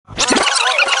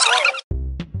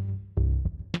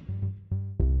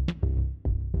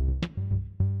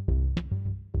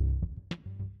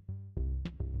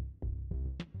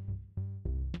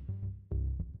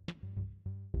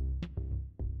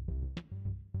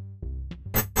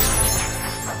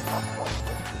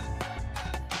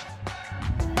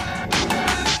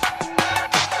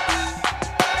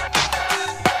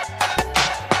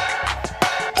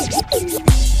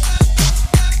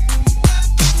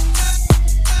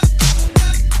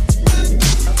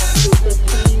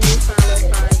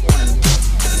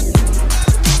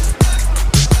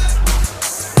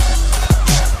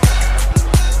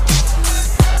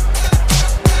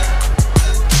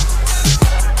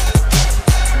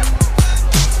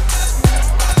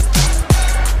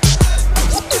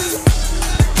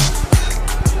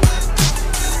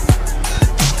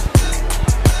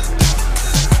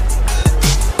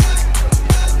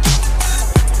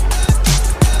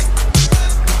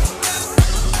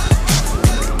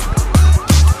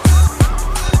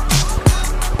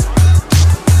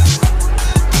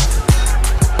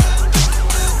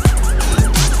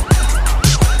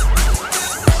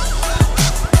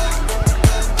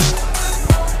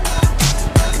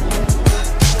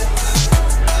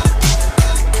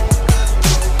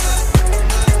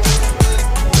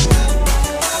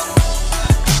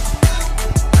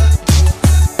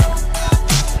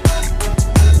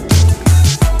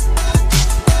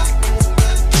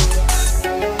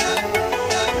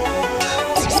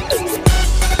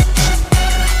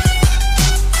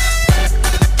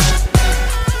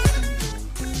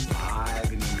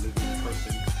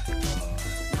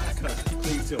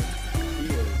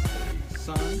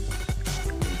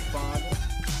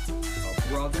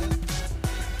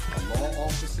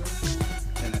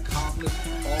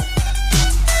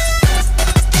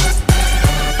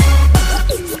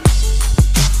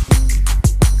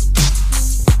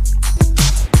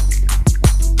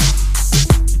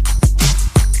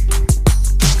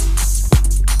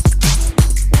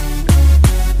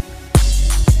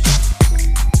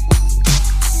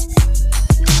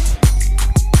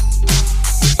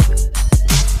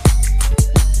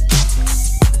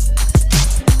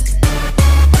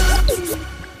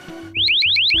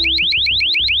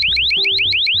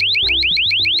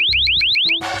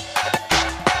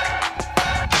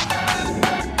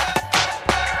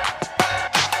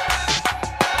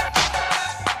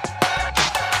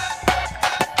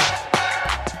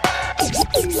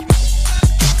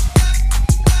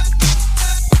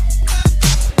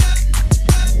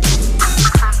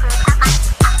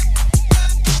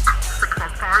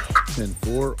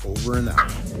Over and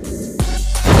out.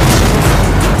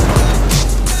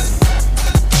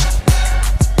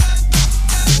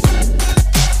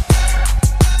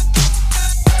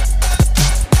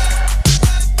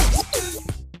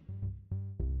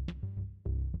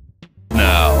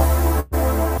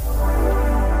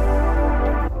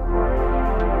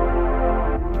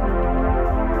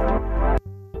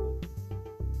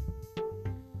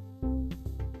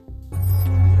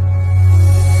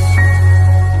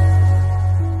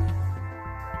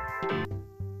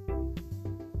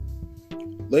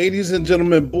 Ladies and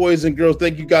gentlemen, boys and girls,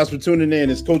 thank you guys for tuning in.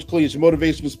 It's Coach Cleese, your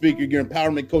motivational speaker, your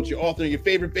empowerment coach, your author, and your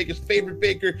favorite baker's favorite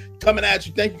baker coming at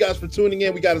you. Thank you guys for tuning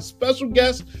in. We got a special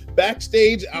guest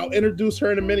backstage. I'll introduce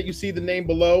her in a minute. You see the name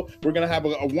below. We're going to have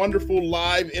a wonderful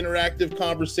live interactive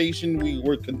conversation.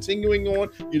 We're continuing on.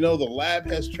 You know, the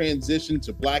lab has transitioned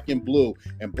to Black and Blue,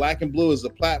 and Black and Blue is a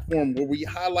platform where we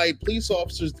highlight police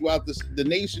officers throughout the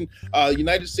nation,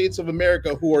 United States of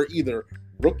America, who are either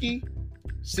rookie,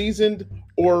 seasoned,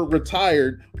 or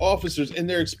retired officers and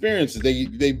their experiences.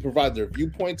 They provide their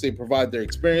viewpoints, they provide their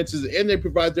experiences, and they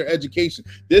provide their education.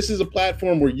 This is a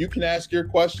platform where you can ask your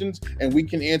questions and we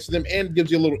can answer them, and gives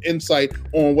you a little insight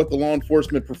on what the law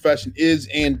enforcement profession is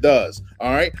and does.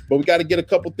 All right, but we got to get a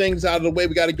couple things out of the way.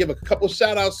 We got to give a couple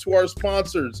shout outs to our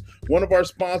sponsors. One of our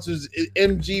sponsors is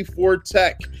MG4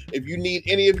 Tech. If you need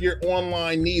any of your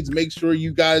online needs, make sure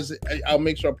you guys, I'll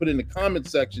make sure I put it in the comment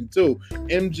section too,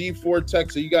 MG4 Tech,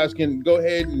 so you guys can go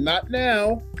ahead, not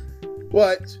now,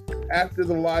 but after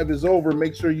the live is over,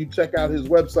 make sure you check out his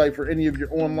website for any of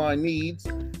your online needs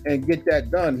and get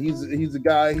that done. He's a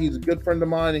guy, he's a good friend of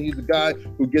mine, and he's a guy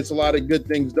who gets a lot of good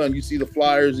things done. You see the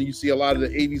flyers and you see a lot of the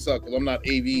AV stuff, because I'm not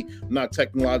AV, I'm not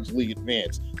technologically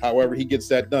advanced. However, he gets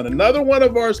that done. Another one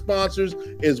of our sponsors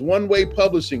is One Way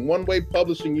Publishing. One Way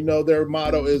Publishing, you know, their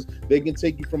motto is they can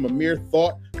take you from a mere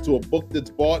thought to a book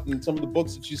that's bought, and some of the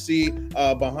books that you see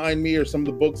behind me are some of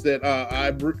the books that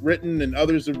I've written and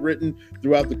others have written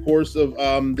throughout the course of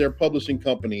their publishing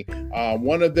company.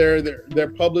 One of their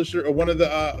publisher, or one of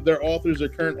their authors, their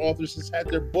current authors, has had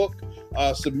their book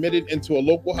submitted into a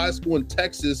local high school in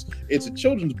Texas. It's a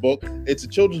children's book. It's a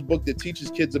children's book that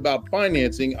teaches kids about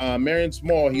financing. Marion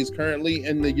Small, he's currently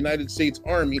in the United States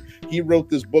Army. He wrote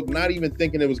this book not even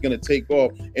thinking it was going to take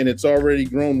off, and it's already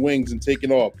grown wings and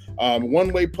taken off.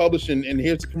 One Way Publishing, and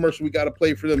here's the commercial we got to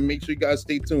play for them. Make sure you guys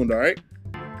stay tuned, all right?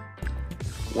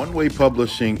 One Way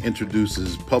Publishing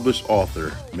introduces published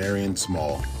author Marion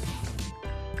Small.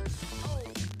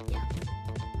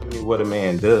 Tell me what a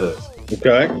man does.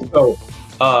 Okay. So,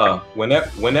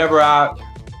 whenever I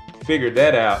figured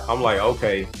that out, I'm like,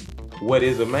 okay, what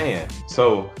is a man?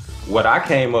 So, what I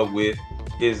came up with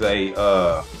is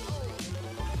a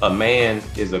man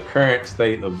is a current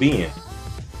state of being.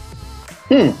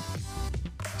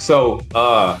 So,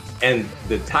 and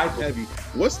the type of...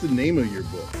 What's the name of your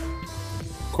book?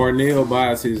 Cornell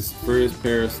buys his first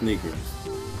pair of sneakers.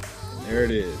 There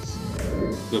it is.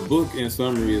 The book in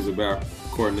summary is about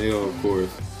Cornell, of course,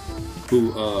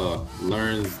 who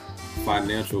learns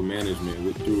financial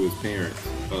management through his parents,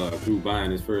 through buying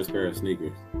his first pair of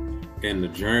sneakers, and the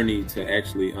journey to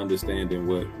actually understanding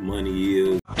what money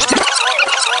is.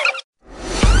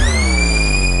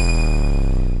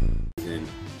 And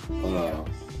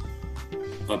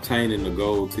obtaining the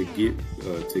goal to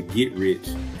get rich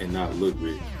and not look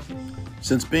rich.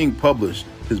 Since being published,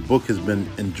 his book has been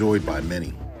enjoyed by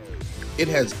many. It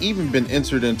has even been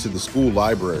entered into the school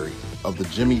library of the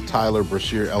Jimmy Tyler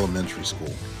Brashear Elementary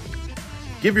School.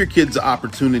 Give your kids the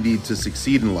opportunity to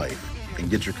succeed in life and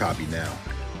get your copy now.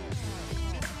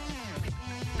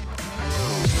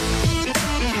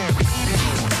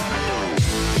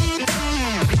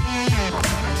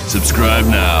 Subscribe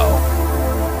now.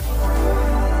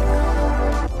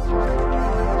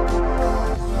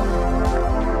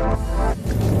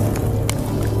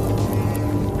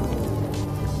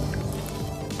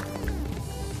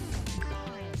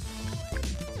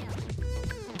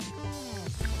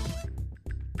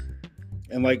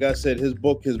 And like I said, his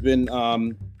book has been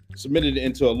submitted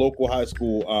into a local high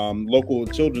school, local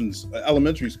children's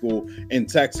elementary school in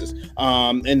Texas.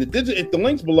 And the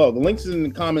link's below. The link's in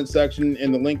the comment section,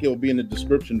 and the link will be in the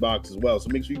description box as well. So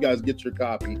make sure you guys get your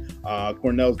copy.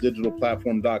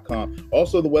 CornellsDigitalPlatform.com.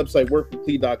 Also, the website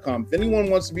workforclee.com. If anyone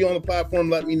wants to be on the platform,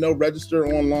 let me know. Register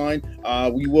online.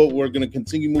 We're going to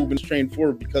continue moving this train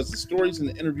forward because the stories and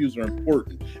the interviews are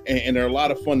important and they're a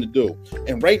lot of fun to do.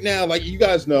 And right now, like you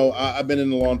guys know, I've been in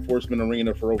the law enforcement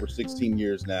arena for over 16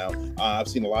 years now. I've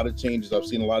seen a lot of changes. I've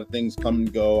seen a lot of things come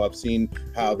and go. I've seen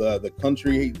how the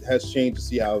country has changed. To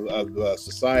see how the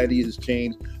society has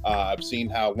changed. I've seen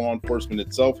how law enforcement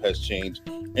itself has changed.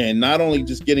 And not only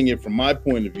just getting it from my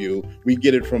point of view, we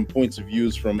get it from points of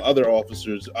views from other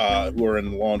officers who are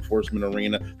in the law enforcement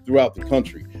arena throughout the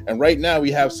country. And right now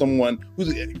we have someone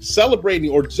who's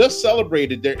celebrating or just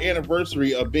celebrated their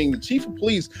anniversary of being the chief of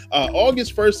police.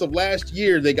 August 1st of last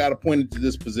year, they got appointed to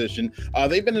this position.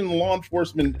 They've been in the law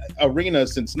enforcement arena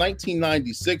since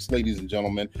 1996, ladies and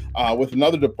gentlemen, with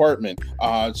another department.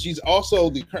 She's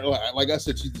also like I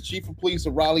said, she's the chief of police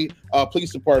of Raleigh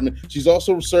Police Department. She's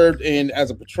also served as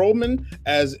a patrolman,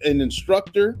 as an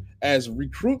instructor, as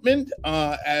recruitment,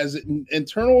 as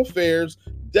internal affairs,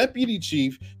 deputy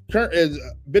chief, has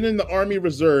been in the Army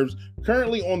Reserves,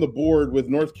 currently on the board with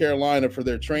North Carolina for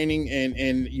their training and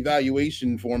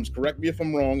evaluation forms. Correct me if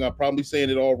I'm wrong. I'm probably saying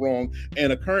it all wrong.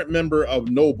 And a current member of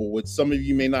NOBLE, which some of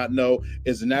you may not know,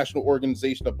 is the National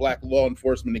Organization of Black Law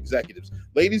Enforcement Executives.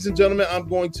 Ladies and gentlemen, I'm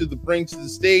going to bring to the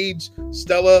stage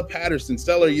Stella Patterson.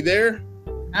 Stella, are you there?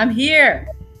 I'm here.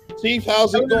 Chief,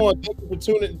 how's it going? Thank you for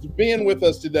being with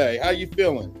us today. How you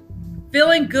feeling?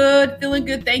 Feeling good.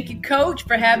 Thank you, Coach,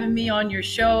 for having me on your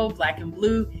show, Black and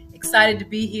Blue. Excited to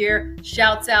be here.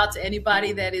 Shouts out to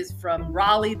anybody that is from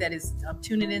Raleigh that is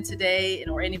tuning in today,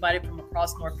 or anybody from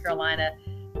across North Carolina.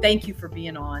 Thank you for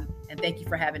being on, and thank you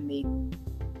for having me.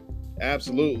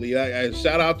 Absolutely. I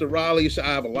shout out to Raleigh. I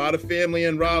have a lot of family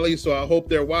in Raleigh, so I hope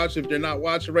they're watching. If they're not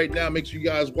watching right now, make sure you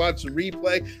guys watch the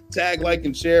replay, tag, like,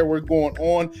 and share. We're going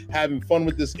on, having fun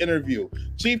with this interview.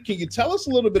 Chief, can you tell us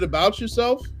a little bit about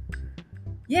yourself?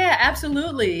 Yeah,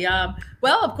 absolutely.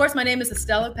 Well, of course, my name is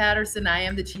Stella Patterson. I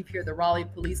am the chief here at the Raleigh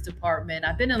Police Department.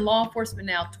 I've been in law enforcement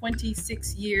now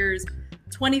 26 years.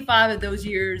 25 of those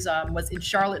years was in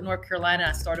Charlotte, North Carolina.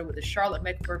 I started with the Charlotte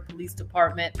Mecklenburg Police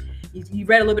Department. You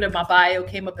read a little bit of my bio,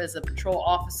 came up as a patrol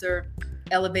officer,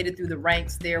 elevated through the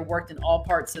ranks there, worked in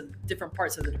different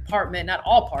parts of the department, not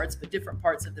all parts, but different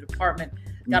parts of the department.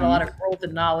 Got a lot of growth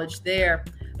and knowledge there.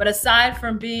 But aside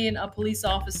from being a police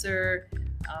officer,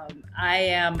 I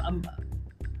am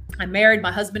I'm married.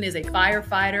 My husband is a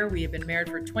firefighter. We have been married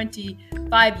for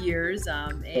 25 years,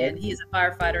 and he is a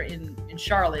firefighter in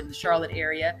Charlotte, in the Charlotte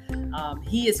area.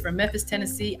 He is from Memphis,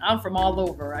 Tennessee. I'm from all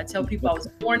over. I tell people I was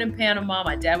born in Panama.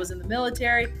 My dad was in the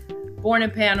military, born in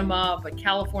Panama, but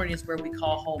California is where we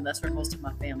call home. That's where most of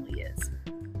my family is.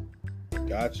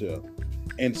 Gotcha.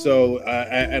 And so,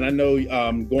 and I know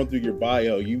going through your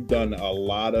bio, you've done a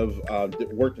lot of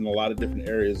worked in a lot of different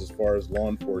areas as far as law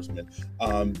enforcement.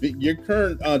 Your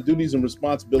current duties and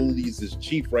responsibilities as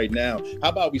chief right now. How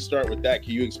about we start with that?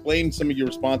 Can you explain some of your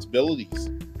responsibilities?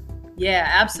 Yeah,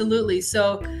 absolutely.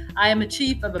 So I am a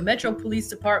chief of a Metro Police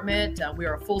Department. We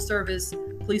are a full service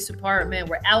police department.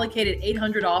 We're allocated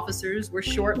 800 officers. We're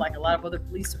short like a lot of other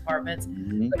police departments,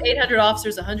 but 800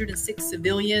 officers, 106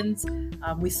 civilians.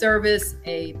 We service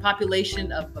a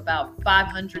population of about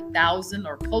 500,000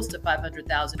 or close to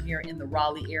 500,000 here in the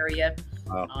Raleigh area.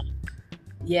 Wow.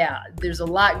 Yeah, there's a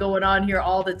lot going on here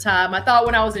all the time. I thought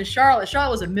when I was in Charlotte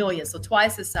was 1 million, so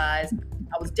twice the size.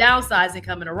 I was downsizing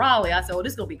coming to Raleigh. I said, oh,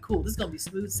 this is going to be cool. This is going to be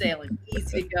smooth sailing,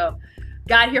 easy to go.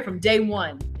 Got here from day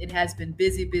one. It has been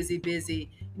busy, busy, busy.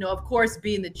 You know, of course,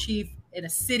 being the chief in a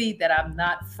city that I'm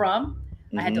not from,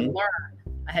 I had to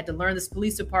learn. I had to learn this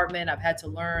police department. I've had to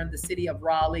learn the city of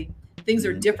Raleigh. Things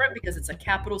are different because it's a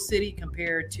capital city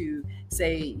compared to,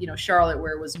 say, you know, Charlotte,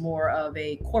 where it was more of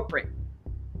a corporate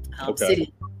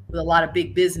city with a lot of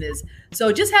big business.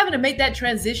 So just having to make that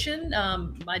transition,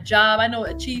 my job, I know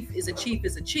a chief is a chief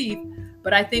is a chief,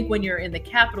 but I think when you're in the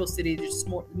capital city, there's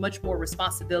much more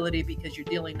responsibility because you're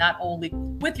dealing not only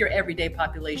with your everyday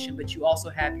population, but you also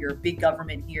have your big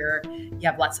government here. You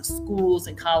have lots of schools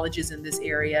and colleges in this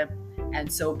area.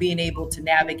 And so being able to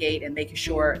navigate and making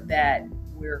sure that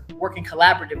we're working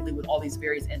collaboratively with all these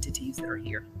various entities that are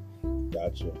here.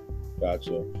 Gotcha.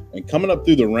 And coming up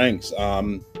through the ranks,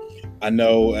 I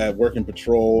know working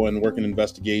patrol and working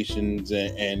investigations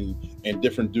and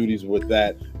different duties with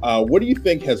that. What do you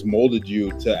think has molded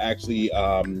you to actually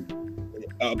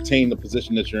obtain the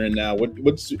position that you're in now?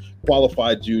 What's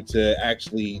qualified you to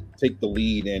actually take the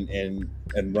lead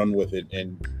and run with it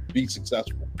and be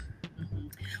successful?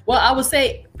 Well, I would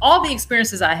say all the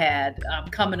experiences I had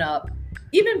coming up,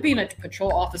 even being a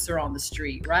patrol officer on the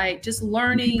street, right? Just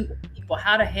learning people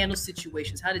how to handle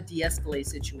situations, how to de-escalate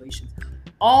situations.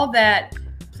 All that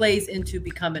plays into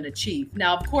becoming a chief.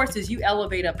 Now, of course, as you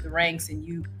elevate up the ranks and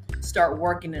you start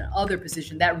working in other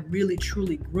positions, that really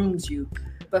truly grooms you.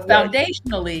 But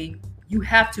foundationally, you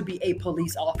have to be a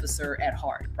police officer at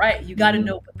heart, right? You got to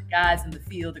know what the guys in the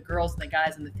field, the girls and the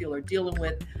guys in the field are dealing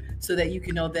with, so that you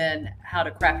can know then how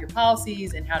to craft your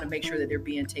policies and how to make sure that they're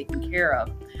being taken care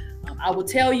of. I will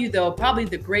tell you, though, probably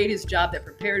the greatest job that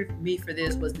prepared me for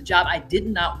this was the job I did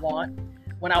not want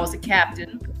when I was a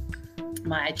captain.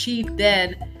 My chief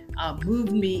then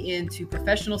moved me into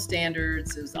professional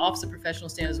standards. It was Office of Professional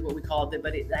Standards is what we called it,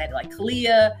 but it had like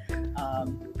CALIA.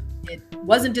 It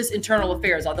wasn't just internal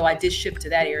affairs, although I did shift to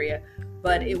that area,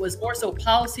 but it was more so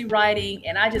policy writing.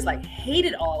 And I just like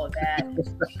hated all of that.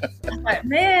 I'm like,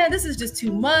 man, this is just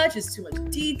too much. It's too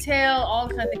much detail, all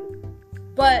the kind of things.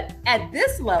 But at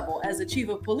this level, as a chief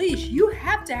of police, you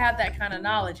have to have that kind of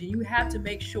knowledge, and you have to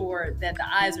make sure that the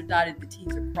I's are dotted, the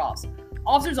T's are crossed.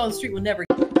 Officers on the street will never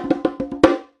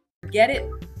get it,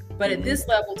 but at this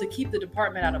level, to keep the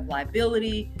department out of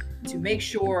liability, to make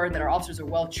sure that our officers are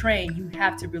well trained, you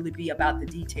have to really be about the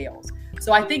details.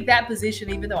 So I think that position,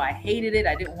 even though I hated it,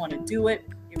 I didn't want to do it,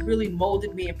 it really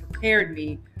molded me and prepared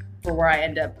me for where I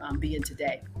end up being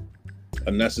today.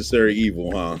 A necessary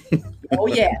evil, huh? Oh,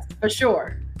 yes, for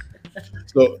sure.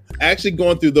 So actually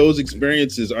going through those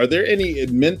experiences, are there any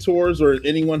mentors or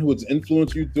anyone who has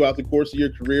influenced you throughout the course of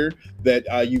your career that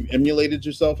you've emulated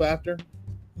yourself after?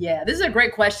 Yeah, this is a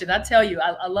great question. I tell you,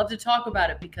 I love to talk about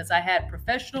it because I had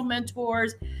professional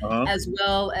mentors as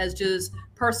well as just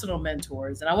personal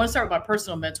mentors. And I want to start with my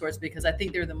personal mentors because I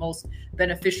think they're the most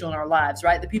beneficial in our lives,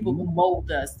 right? The people who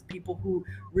mold us, the people who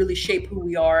really shape who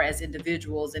we are as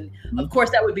individuals. And of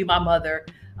course, that would be my mother.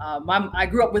 I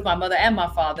grew up with my mother and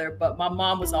my father, but my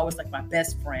mom was always like my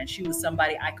best friend. She was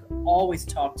somebody I could always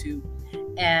talk to.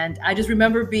 And I just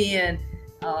remember being,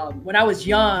 when I was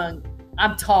young,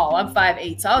 I'm tall, I'm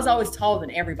 5'8". So I was always taller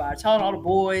than everybody. I was taller than all the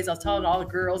boys. I was taller than all the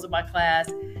girls in my class.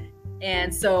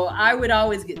 And so I would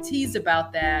always get teased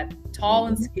about that, tall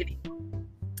and skinny.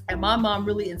 And my mom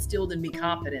really instilled in me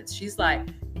confidence. She's like,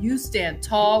 you stand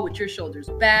tall with your shoulders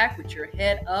back, with your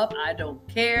head up. I don't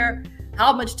care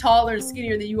how much taller and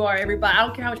skinnier than you are, everybody. I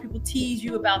don't care how much people tease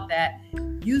you about that.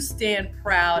 You stand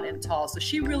proud and tall. So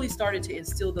she really started to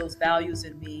instill those values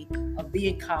in me of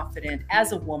being confident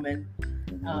as a woman,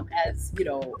 as you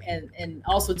know, and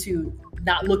also to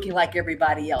not looking like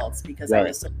everybody else because I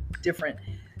was so different.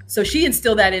 So she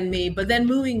instilled that in me. But then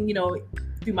moving,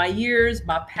 through my years,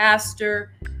 my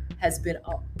pastor has been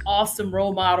an awesome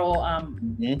role model.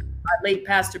 My late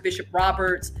pastor, Bishop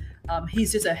Roberts,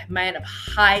 he's just a man of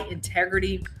high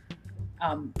integrity.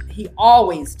 He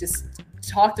always just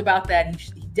talked about that.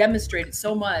 He demonstrated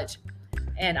so much.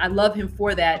 And I love him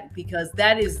for that, because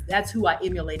that's who I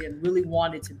emulated and really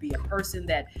wanted to be, a person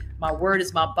that my word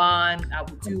is my bond. I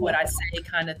will do what I say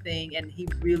kind of thing. And he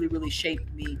really, really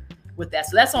shaped me with that.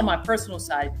 So that's on my personal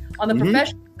side. On the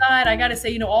professional side, I got to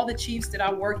say, all the chiefs that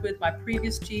I worked with, my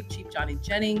previous chief, Chief Johnny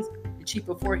Jennings, the chief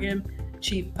before him,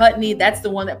 Chief Putney, that's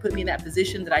the one that put me in that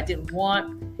position that I didn't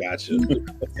want. Gotcha.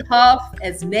 Tough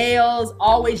as nails,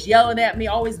 always yelling at me,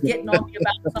 always getting on me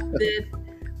about something.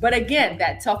 But again,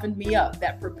 that toughened me up.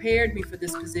 That prepared me for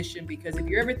this position, because if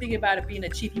you're ever thinking about it being a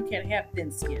chief, you can't have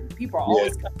thin skin. People are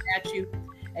always coming at you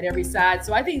at every side.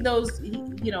 So I think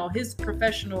his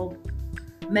professional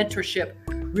mentorship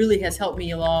really has helped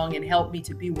me along and helped me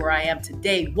to be where I am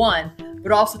today, one,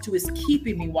 but also two, is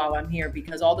keeping me while I'm here,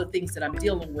 because all the things that I'm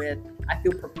dealing with, I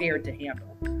feel prepared to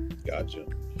handle. Gotcha.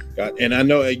 And I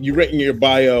know you written in your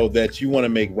bio that you want to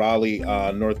make Raleigh,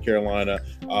 North Carolina,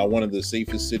 one of the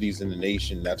safest cities in the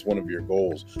nation. That's one of your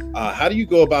goals. How do you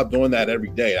go about doing that every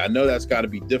day? I know that's got to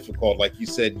be difficult. Like you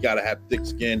said, you got to have thick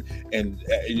skin, and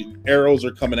arrows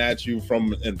are coming at you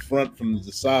from in front, from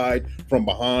the side, from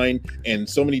behind, and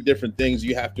so many different things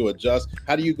you have to adjust.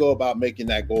 How do you go about making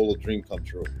that goal, a dream come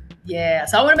true? Yeah,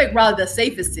 so I want to make Raleigh the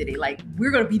safest city. Like, we're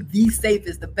going to be the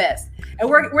safest, the best. And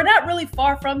we're not really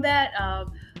far from that.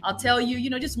 I'll tell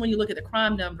you, just when you look at the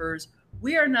crime numbers,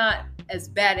 we are not as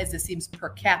bad as it seems per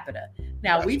capita.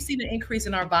 Now, we've seen an increase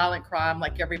in our violent crime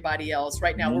like everybody else.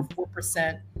 Right now, we're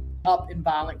 4% up in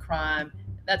violent crime.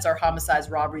 That's our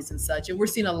homicides, robberies, and such. And we're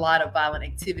seeing a lot of violent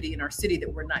activity in our city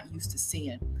that we're not used to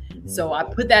seeing. So I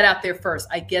put that out there first.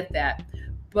 I get that.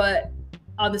 But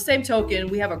on the same token,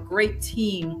 we have a great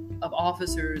team of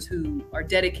officers who are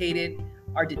dedicated.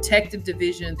 Our detective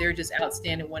division, they're just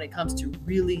outstanding when it comes to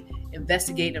really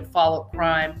investigating and follow up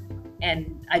crime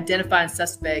and identifying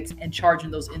suspects and charging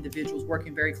those individuals,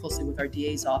 working very closely with our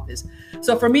DA's office.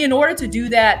 So for me, in order to do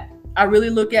that, I really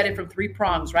look at it from three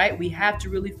prongs, right? We have to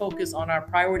really focus on our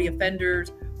priority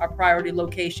offenders, our priority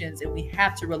locations, and we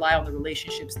have to rely on the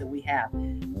relationships that we have.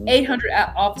 800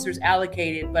 officers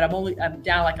allocated, but I'm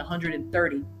down like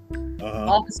 130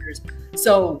 officers.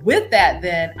 So with that,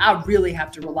 then I really have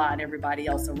to rely on everybody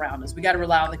else around us. We got to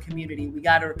rely on the community. We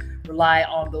got to rely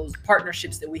on those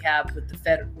partnerships that we have with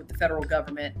the federal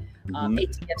government,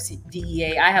 ATF,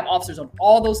 DEA. I have officers on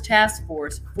all those task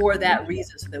force for that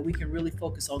reason, so that we can really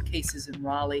focus on cases in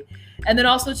Raleigh. And then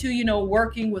also to,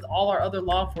 working with all our other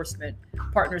law enforcement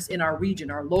partners in our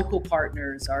region, our local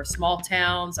partners, our small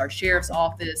towns, our sheriff's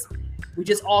office. We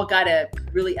just all got to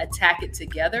really attack it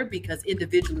together, because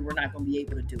individually we're not going to be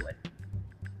able to do it.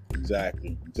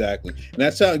 Exactly. And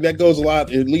that goes a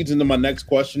lot. It leads into my next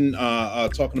question,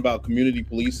 talking about community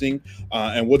policing,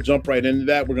 and we'll jump right into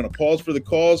that. We're going to pause for the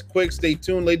calls. Quick, stay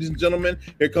tuned, ladies and gentlemen.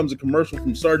 Here comes a commercial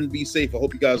from Sergeant Be Safe. I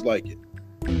hope you guys like it.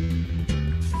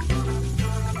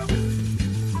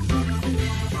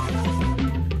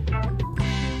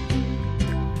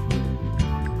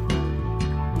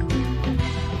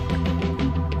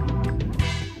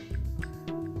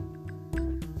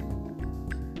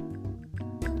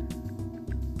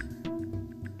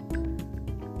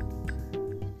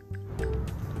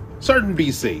 Sergeant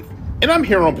Be Safe, and I'm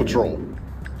here on patrol.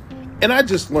 And I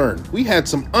just learned we had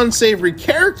some unsavory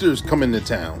characters come into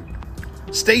town.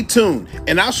 Stay tuned,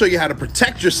 and I'll show you how to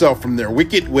protect yourself from their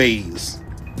wicked ways.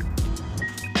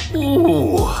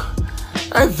 Ooh,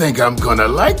 I think I'm gonna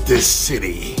like this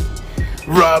city.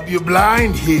 Rob you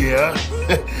blind here,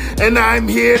 and I'm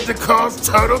here to cause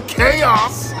total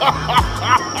chaos.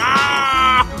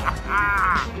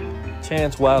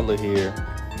 Chance Wilder here,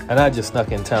 and I just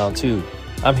snuck in town too.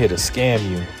 I'm here to scam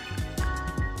you.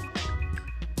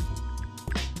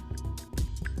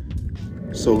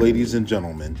 So, ladies and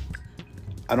gentlemen,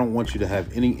 I don't want you to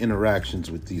have any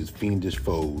interactions with these fiendish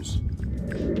foes.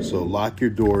 So lock your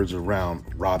doors around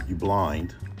Rob You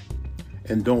Blind,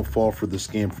 and don't fall for the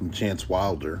scam from Chance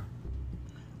Wilder,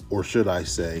 or should I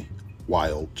say,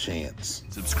 Wild Chance.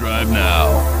 Subscribe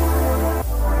now.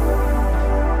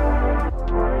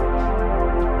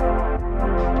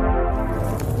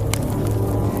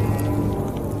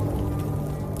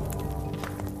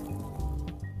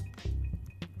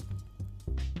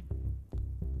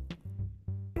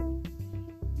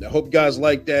 I hope you guys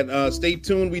like that. Stay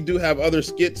tuned. We do have other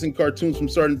skits and cartoons from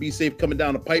Sergeant Be Safe coming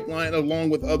down the pipeline, along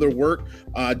with other work.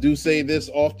 I do say this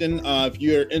often. If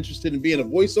you're interested in being a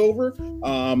voiceover,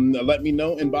 let me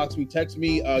know. Inbox me, text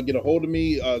me, get a hold of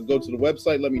me. Go to the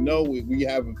website. Let me know. We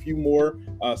have a few more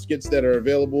skits that are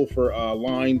available for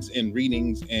lines and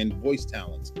readings and voice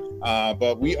talents.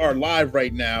 But we are live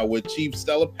right now with Chief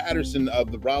Stella Patterson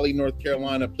of the Raleigh, North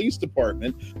Carolina Police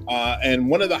Department. And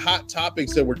one of the hot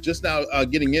topics that we're just now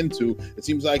getting into, it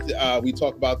seems like we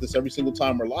talk about this every single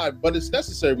time we're live, but it's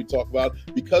necessary we talk about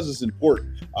because it's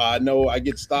important. I know I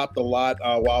get stopped a lot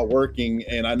while working,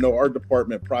 and I know our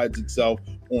department prides itself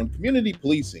on community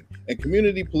policing, and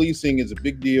community policing is a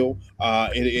big deal.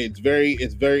 It's very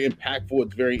impactful,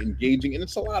 it's very engaging, and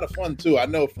it's a lot of fun too. I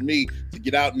know for me to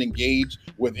get out and engage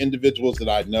with individuals that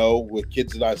I know, with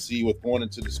kids that I see, with going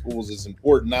into the schools is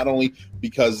important, not only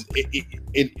because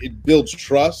it builds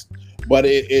trust, but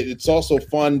it's also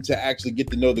fun to actually get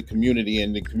to know the community,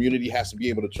 and the community has to be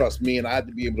able to trust me, and I have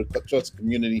to be able to trust the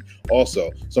community also.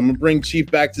 So I'm gonna bring Chief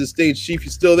back to the stage. Chief,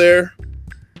 you still there?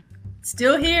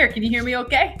 Still here. Can you hear me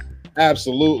okay?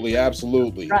 Absolutely.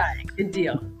 Right. Good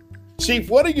deal. Chief,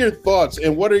 what are your thoughts,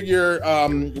 and what are your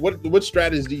what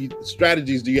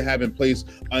strategies do you have in place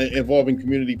involving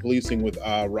community policing with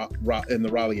in the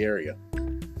Raleigh area?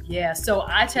 Yeah, so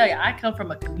I tell you, I come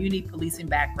from a community policing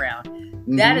background.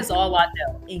 That is all I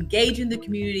know. Engaging the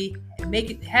community and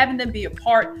having them be a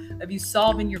part of you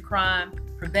solving your crime,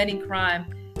 preventing crime.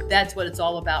 That's what it's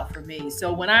all about for me.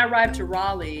 So when I arrived to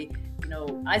Raleigh,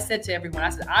 I said to everyone,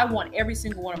 I want every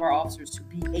single one of our officers to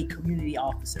be a community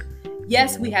officer.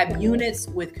 Yes, we have units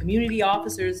with community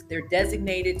officers. They're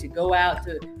designated to go out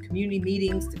to community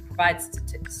meetings to provide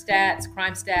stats,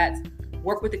 crime stats,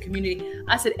 work with the community.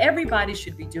 I said everybody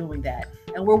should be doing that.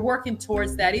 And we're working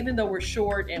towards that, even though we're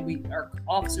short and our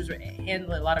officers are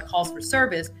handling a lot of calls for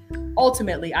service.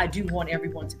 Ultimately, I do want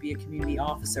everyone to be a community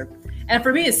officer. And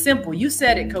for me, it's simple. You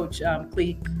said it, Coach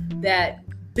Clee, that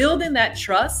building that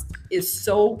trust is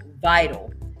so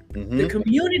vital. The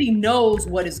community knows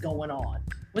what is going on.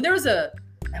 When there's a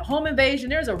home invasion,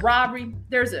 there's a robbery,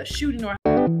 there's a shooting or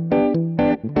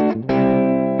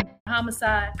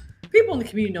homicide, people in the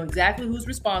community know exactly who's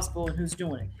responsible and who's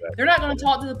doing it. They're not going to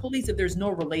talk to the police if there's no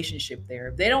relationship there.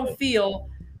 If they don't feel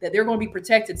that they're going to be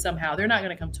protected somehow, they're not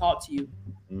going to come talk to you.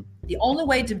 The only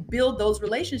way to build those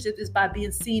relationships is by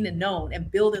being seen and known and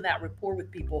building that rapport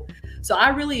with people. So I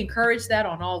really encourage that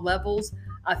on all levels.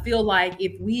 I feel like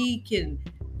if we can,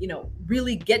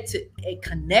 really get to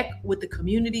connect with the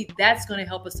community, that's going to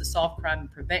help us to solve crime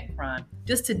and prevent crime.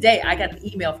 Just today, I got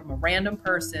an email from a random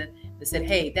person that said,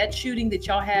 hey, that shooting that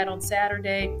y'all had on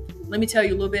Saturday, let me tell you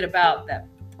a little bit about that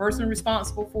person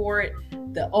responsible for it,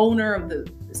 the owner of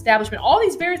the establishment, all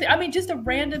these various things. I mean, just a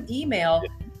random email,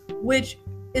 which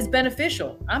is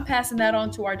beneficial. I'm passing that on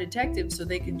to our detectives so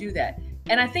they can do that.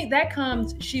 And I think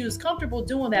she was comfortable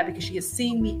doing that because she has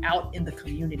seen me out in the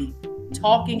community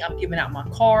talking. I'm giving out my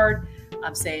card.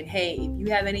 I'm saying, hey, if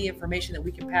you have any information that we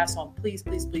can pass on, please,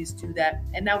 please, please do that.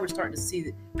 And now we're starting to see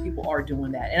that people are doing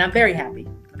that. And I'm very happy.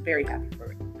 I'm very happy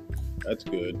for it. That's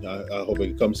good. I hope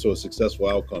it comes to a successful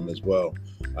outcome as well.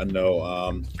 I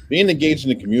know being engaged in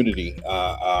the community,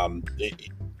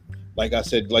 like I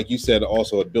said, like you said,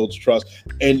 also it builds trust.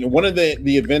 And one of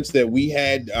the events that we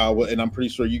had, and I'm pretty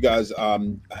sure you guys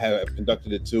have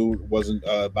conducted it too, wasn't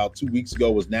about 2 weeks ago,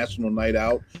 was National Night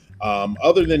Out.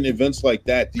 Other than events like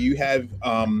that, do you have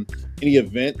any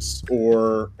events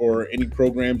or any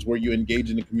programs where you engage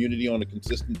in the community on a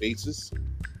consistent basis?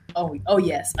 Oh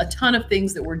yes, a ton of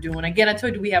things that we're doing. Again, I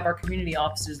told you we have our community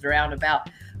officers that are out and about.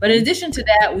 But in addition to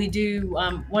that, we do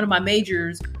one of my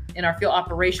majors in our field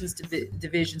operations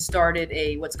division started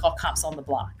what's called Cops on the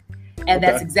Block. And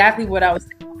that's exactly what I was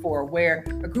saying before, where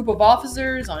a group of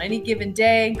officers on any given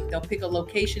day, they'll pick a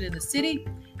location in the city,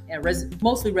 and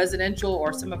mostly residential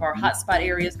or some of our hotspot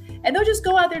areas, and they'll just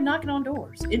go out there knocking on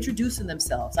doors, introducing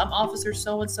themselves. I'm Officer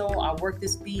so-and-so, I work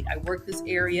this beat, I work this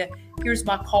area, here's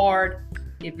my card.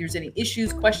 If there's any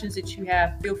issues, questions that you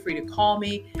have, feel free to call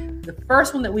me. The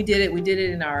first one that we did it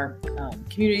in our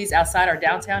communities outside our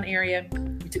downtown area.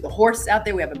 We took the horse out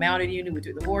there. We have a mounted unit. We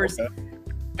took the horse.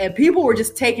 And people were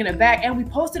just taken aback. And we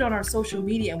posted on our social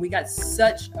media, and we got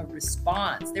such a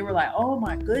response. They were like, oh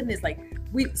my goodness. Like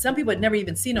some people had never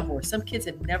even seen a horse. Some kids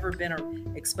had never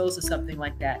been exposed to something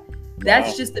like that.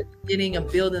 That's just the beginning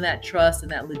of building that trust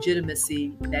and that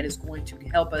legitimacy that is going to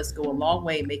help us go a long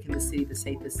way in making the city the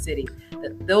safest city.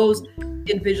 That those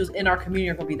individuals in our community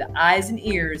are going to be the eyes and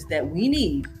ears that we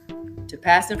need to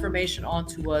pass information on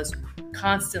to us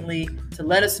constantly, to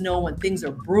let us know when things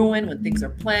are brewing, when things are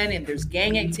planned, and there's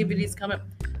gang activities coming.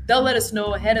 they'll let us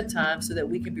know ahead of time so that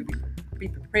we can be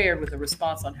prepared with a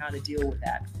response on how to deal with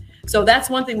that. So that's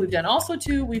one thing we've done. Also,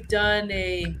 too, we've done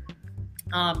a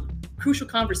crucial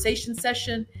conversation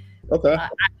session. Okay.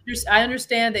 I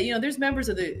understand that, there's members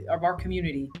of our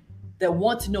community that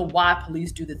want to know why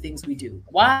police do the things we do.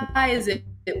 Why is it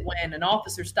that when an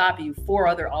officer stops you, 4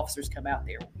 other officers come out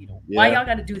there? Why y'all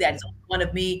got to do that? It's only one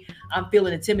of me. I'm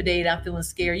feeling intimidated. I'm feeling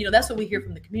scared. That's what we hear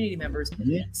from the community members.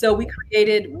 Mm-hmm. So we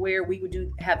created where we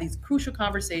would have these crucial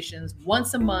conversations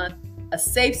once a month, a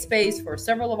safe space for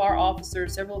several of our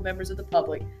officers, several members of the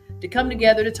public to come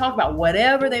together to talk about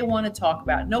whatever they want to talk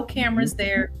about. No cameras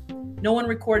there. No one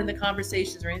recording the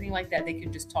conversations or anything like that. They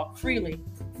can just talk freely.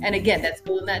 And again, that's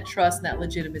building that trust and that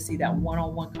legitimacy, that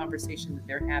one-on-one conversation that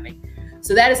they're having.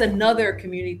 So that is another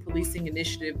community policing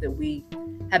initiative that we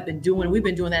have been doing. We've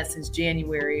been doing that since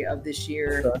January of this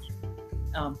year,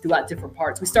 throughout different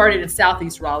parts. We started in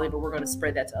Southeast Raleigh, but we're going to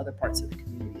spread that to other parts of the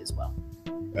community as well.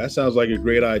 That sounds like a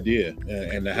great idea,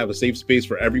 and to have a safe space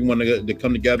for everyone to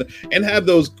come together and have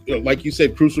those, like you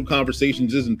said, crucial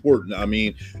conversations is important. I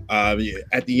mean,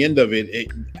 at the end of it,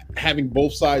 having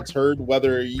both sides heard,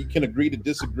 whether you can agree to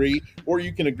disagree or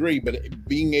you can agree, but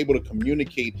being able to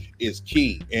communicate is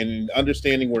key, and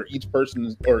understanding where each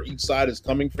person or each side is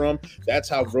coming from. That's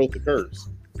how growth occurs.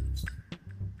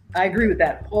 I agree with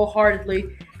that wholeheartedly.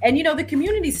 And, the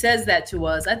community says that to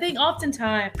us. I think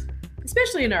oftentimes,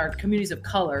 especially in our communities of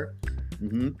color,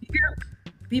 you hear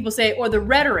people say, or the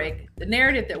rhetoric, the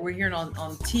narrative that we're hearing on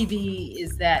TV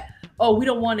is that, oh, we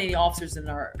don't want any officers in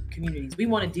our communities. We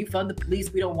want to defund the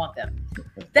police. We don't want them.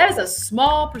 That is a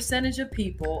small percentage of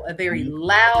people, a very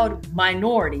loud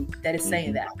minority that is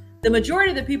saying that. The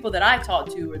majority of the people that I talk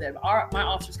to or that my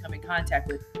officers come in contact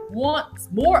with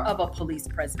want more of a police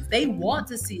presence. They want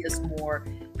to see us more.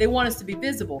 They want us to be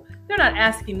visible. They're not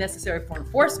asking necessarily for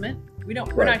enforcement. We're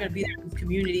not going to be there in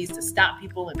communities to stop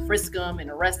people and frisk them and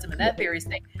arrest them and that various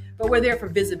thing. But we're there for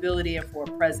visibility and for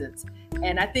a presence.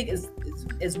 And I think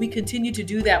as we continue to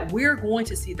do that, we're going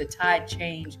to see the tide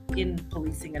change in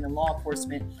policing and in law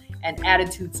enforcement and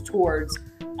attitudes towards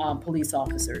police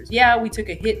officers. Yeah, we took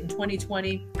a hit in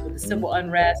 2020 with the civil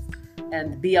unrest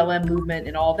and the BLM movement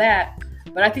and all that.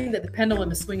 But I think that the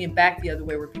pendulum is swinging back the other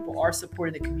way, where people are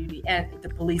supporting the community and the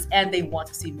police, and they want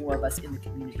to see more of us in the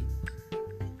community.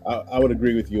 I would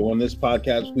agree with you. On this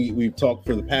podcast, we've talked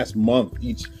for the past month.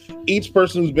 Each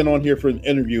person who's been on here for an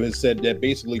interview has said that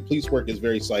basically police work is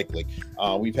very cyclic.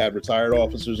 We've had retired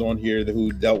officers on here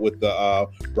who dealt with the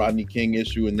Rodney King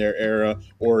issue in their era,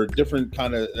 or different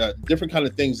kind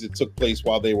of things that took place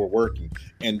while they were working.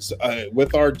 And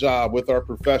with our job, with our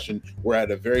profession, we're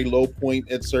at a very low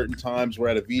point at certain times. We're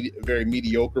at a very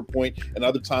mediocre point, and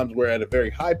other times we're at a very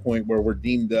high point where we're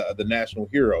deemed the national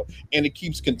hero. And it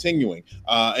keeps continuing.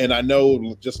 And I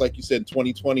know, just like you said, in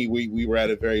 2020, we were at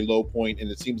a very low point, and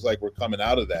it seems like we're coming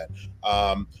out of that.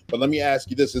 But let me ask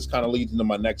you this. This kind of leads into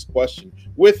my next question.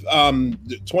 With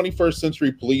the 21st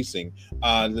century policing,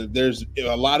 there's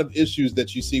a lot of issues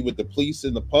that you see with the police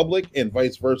and the public, and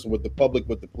vice versa with the public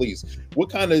with the police. What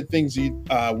kind of things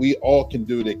we all can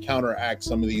do to counteract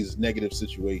some of these negative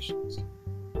situations?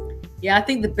 Yeah, I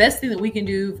think the best thing that we can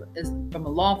do is, from a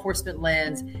law enforcement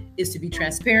lens, is to be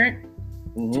transparent,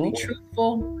 to be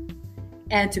truthful,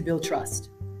 and to build trust.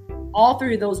 All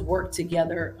three of those work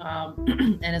together.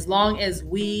 And as long as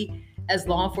we, as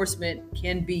law enforcement,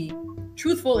 can be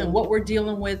truthful in what we're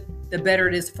dealing with, the better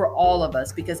it is for all of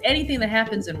us. Because anything that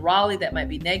happens in Raleigh that might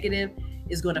be negative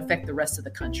is going to affect the rest of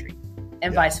the country,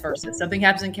 and vice versa. If something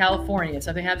happens in California, if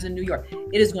something happens in New York,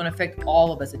 it is going to affect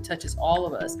all of us. It touches all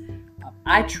of us.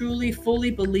 I truly,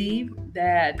 fully believe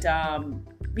that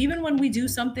even when we do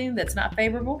something that's not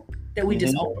favorable, that we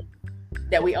just own it,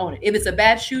 that we own it. If it's a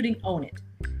bad shooting, own it.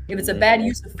 If it's a bad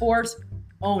use of force,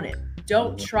 own it.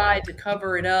 Don't try to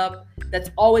cover it up. That's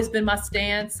always been my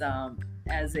stance.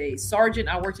 As a sergeant,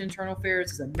 I worked in internal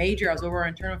affairs. As a major, I was over our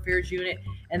internal affairs unit.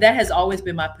 And that has always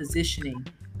been my positioning.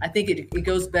 I think it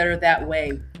goes better that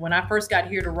way. When I first got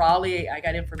here to Raleigh, I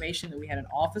got information that we had an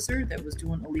officer that was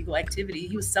doing illegal activity.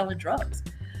 He was selling drugs.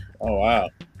 Oh, wow.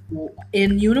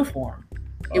 In uniform.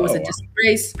 It was a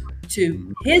disgrace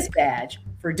to his badge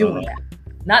for doing that.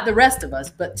 Not the rest of us,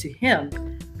 but to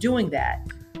him doing that.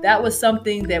 That was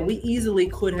something that we easily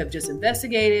could have just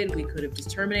investigated. We could have just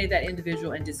terminated that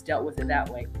individual and just dealt with it that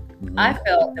way. I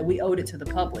felt that we owed it to the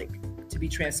public to be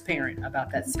transparent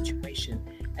about that situation.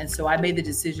 And so I made the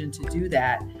decision to do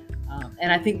that.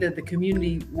 And I think that the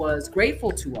community was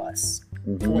grateful to us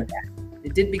for that.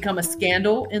 It didn't become a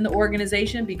scandal in the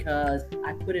organization because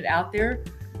I put it out there.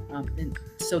 and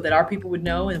so that our people would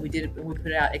know. And we put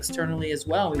it out externally as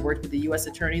well. We worked with the U.S.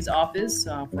 Attorney's Office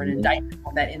for an indictment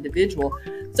on that individual.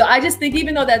 So I just think,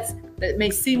 even though that may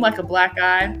seem like a black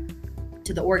eye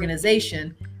to the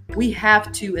organization, we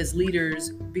have to, as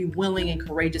leaders, be willing and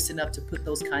courageous enough to put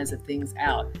those kinds of things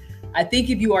out. I think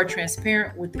if you are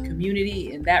transparent with the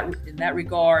community in that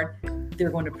regard, they're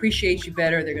going to appreciate you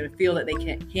better. They're going to feel that they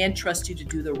can trust you to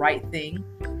do the right thing,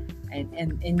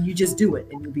 and you just do it,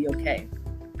 and you'll be okay.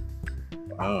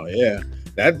 Oh yeah,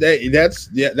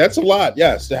 that's a lot.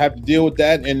 Yes, to have to deal with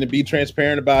that and to be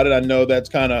transparent about it. I know that's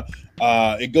kind of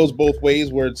it goes both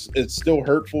ways, where it's still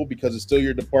hurtful because it's still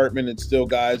your department. It's still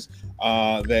guys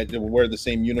that wear the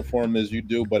same uniform as you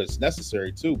do, but it's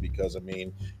necessary too, because I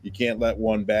mean, you can't let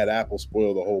one bad apple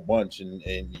spoil the whole bunch, and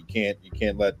you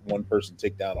can't let one person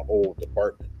take down a whole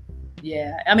department.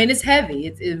 Yeah, I mean, it's heavy.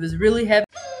 It was really heavy.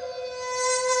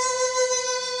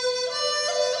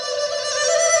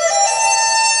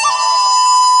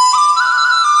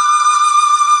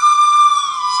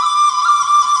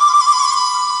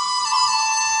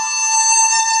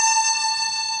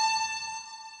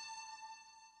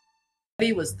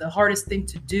 Was the hardest thing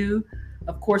to do,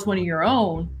 of course, when you're your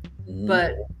own,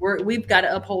 but we've got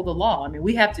to uphold the law. I mean,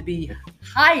 we have to be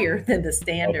higher than the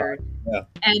standard. Yeah.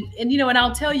 And and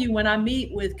I'll tell you, when I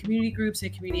meet with community groups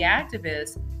and community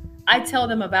activists, I tell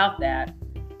them about that.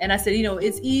 And I said,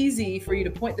 it's easy for you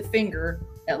to point the finger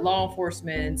at law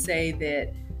enforcement and say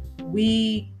that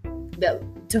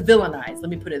to villainize, let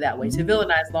me put it that way, to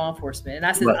villainize law enforcement. And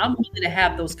I said, I'm willing to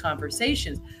have those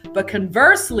conversations. But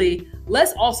conversely,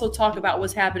 let's also talk about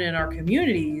what's happening in our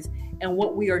communities and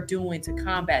what we are doing to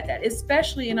combat that,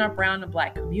 especially in our brown and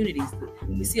black communities.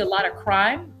 We see a lot of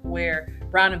crime where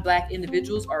brown and black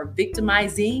individuals are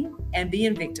victimizing and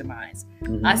being victimized.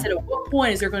 I said, at what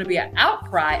point is there going to be an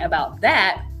outcry about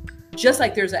that? Just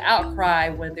like there's an outcry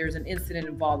when there's an incident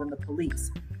involving the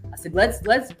police. I said,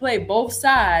 let's play both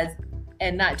sides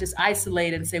and not just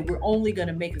isolate and say we're only going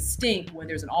to make a stink when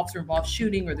there's an officer-involved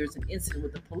shooting or there's an incident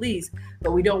with the police, but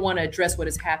we don't want to address what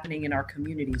is happening in our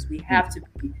communities. We got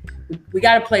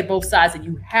to play both sides, and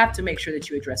you have to make sure that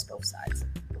you address both sides.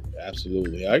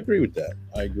 Absolutely. I agree with that.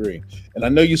 I agree. And I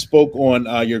know you spoke on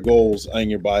your goals in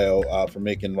your bio for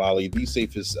making Raleigh the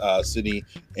safest city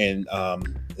in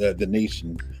the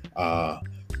nation.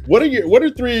 What are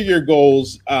three of your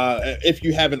goals, if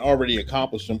you haven't already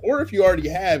accomplished them, or if you already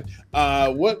have,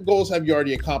 what goals have you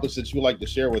already accomplished that you would like to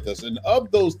share with us? And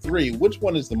of those three, which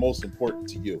one is the most important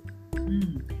to you?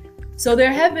 So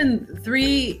there have been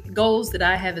three goals that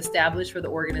I have established for the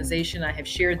organization. I have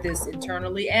shared this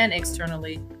internally and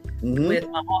externally with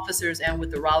my officers and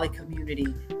with the Raleigh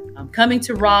community. Coming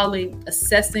to Raleigh,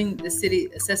 assessing the city,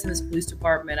 assessing this police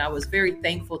department, I was very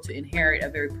thankful to inherit a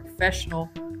very professional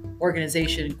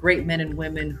organization, great men and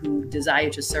women who desire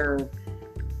to serve.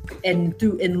 And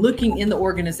looking in the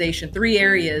organization, three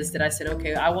areas that I said,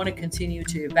 okay, I want to continue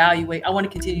to evaluate, I want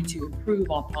to continue to improve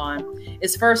upon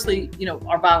is firstly,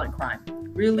 our violent crime,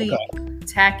 really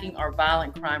attacking our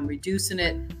violent crime, reducing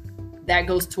it. That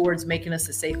goes towards making us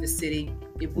the safest city.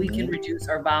 If we can reduce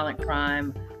our violent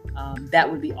crime, that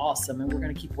would be awesome. And we're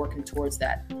going to keep working towards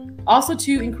that. Also,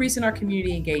 to increasing our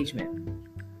community engagement.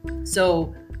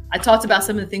 So I talked about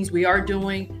some of the things we are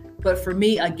doing, but for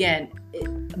me, again,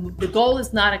 the goal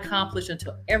is not accomplished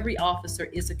until every officer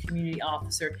is a community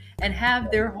officer and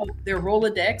have their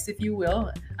Rolodex, if you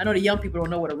will. I know the young people don't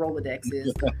know what a Rolodex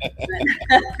is.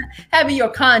 Having your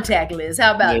contact list,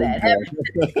 how about that?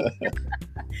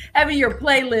 Having your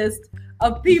playlist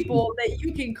of people that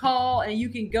you can call and you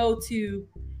can go to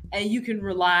and you can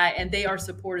rely, and they are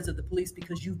supporters of the police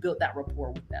because you've built that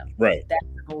rapport with them. Right. That's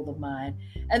the goal of mine.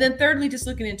 And then thirdly, just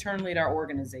looking internally at our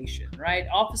organization, right?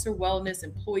 Officer wellness,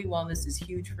 employee wellness is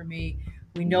huge for me.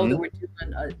 We know that we're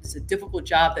doing it's a difficult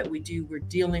job that we do. We're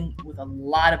dealing with a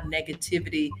lot of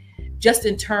negativity, just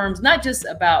in terms, not just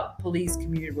about police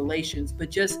community relations, but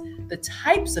just the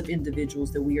types of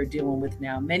individuals that we are dealing with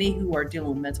now. Many who are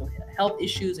dealing with mental health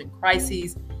issues and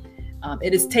crises.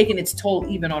 It has taken its toll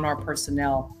even on our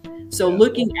personnel. So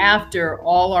looking after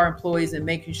all our employees and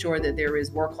making sure that there is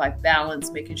work-life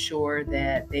balance, making sure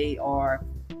that they are,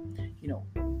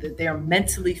 that they are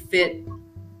mentally fit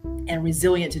and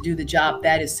resilient to do the job,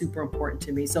 that is super important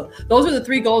to me. So those are the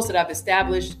three goals that I've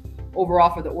established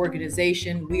overall for the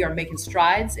organization. We are making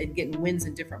strides and getting wins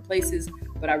in different places,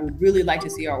 but I would really like to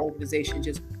see our organization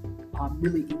just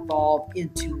really evolve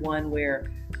into one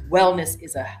where wellness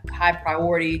is a high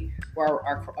priority, where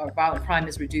our violent crime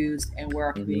is reduced, and where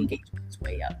our community engagement is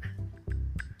way up.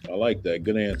 I like that.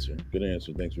 Good answer. Good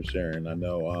answer. Thanks for sharing. I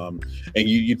know, and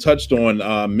you touched on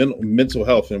mental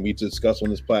health, and we discussed on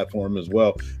this platform as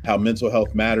well how mental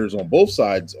health matters on both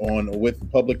sides, on with the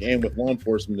public and with law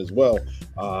enforcement as well.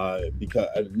 Because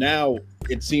now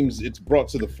it seems it's brought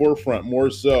to the forefront more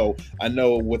so. I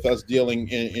know with us dealing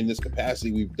in this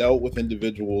capacity, we've dealt with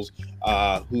individuals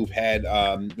who've had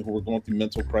who were going through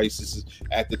mental crises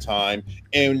at the time,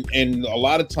 and a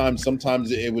lot of times,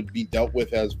 sometimes it would be dealt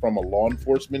with as from a law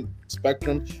enforcement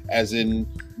spectrum, as in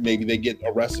maybe they get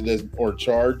arrested or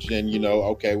charged, and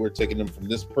okay, we're taking them from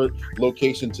this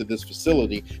location to this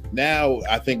facility. Now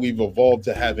I think we've evolved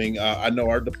to having I know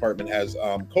our department has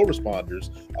co-responders,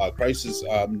 crisis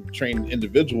trained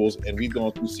individuals, and we've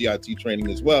gone through CIT training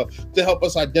as well to help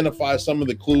us identify some of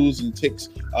the clues and ticks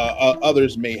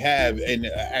others may have, and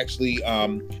actually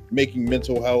making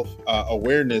mental health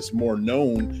awareness more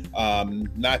known,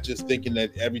 not just thinking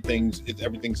that everything's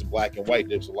in black and white.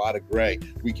 There's a lot of gray.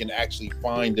 We can actually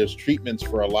find there's treatments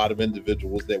for a lot of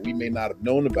individuals that we may not have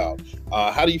known about.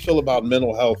 How do you feel about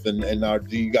mental health, and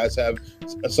do you guys have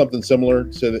something similar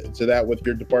to that with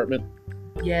your department?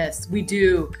 Yes, we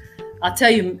do. I'll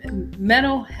tell you,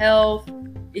 mental health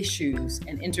issues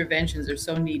and interventions are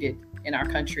so needed in our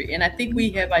country, and I think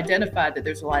we have identified that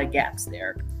there's a lot of gaps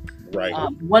there. Right.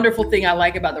 Wonderful thing I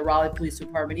like about the Raleigh Police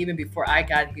Department, even before I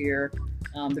got here,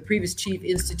 the previous chief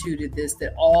instituted this,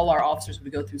 that all our officers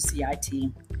would go through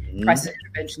CIT, crisis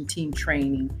intervention team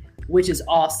training, which is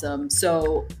awesome.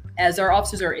 So as our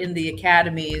officers are in the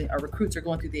academy, our recruits are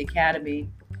going through the academy,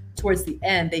 towards the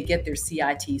end, they get their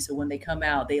CIT. So when they come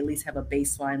out, they at least have a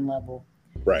baseline level,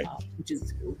 right? Which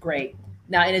is great.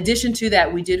 Now, in addition to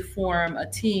that, we did form a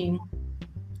team,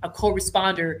 a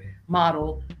co-responder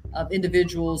model of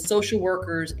individuals, social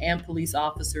workers, and police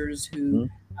officers who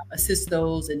assist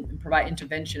those and provide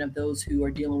intervention of those who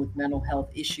are dealing with mental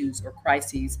health issues or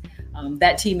crises.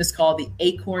 That team is called the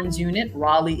Acorns Unit.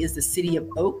 Raleigh is the city of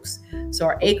Oaks. So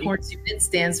our Acorns Unit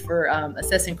stands for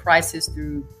assessing crisis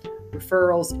through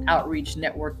referrals, outreach,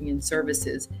 networking, and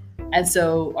services. And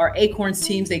so our Acorns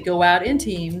teams, they go out in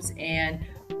teams, and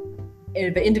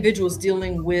if an individual is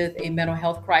dealing with a mental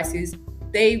health crisis,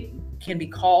 they can be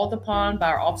called upon by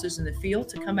our officers in the field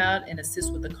to come out and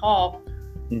assist with the call.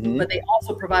 But they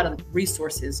also provide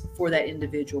resources for that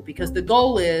individual, because the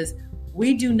goal is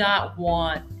we do not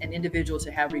want an individual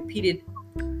to have repeated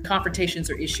confrontations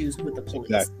or issues with the police.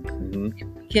 Exactly. If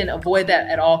we can avoid that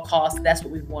at all costs, that's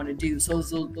what we want to do. So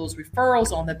those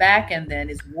referrals on the back end then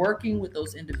is working with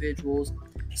those individuals,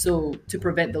 so to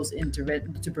prevent those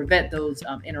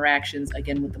interactions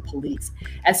again with the police.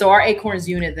 And so our Acorns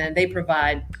unit, then they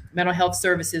provide mental health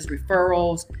services,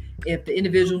 referrals. If the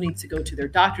individual needs to go to their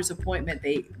doctor's appointment,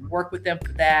 they work with them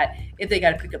for that. If they got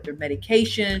to pick up their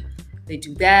medication, they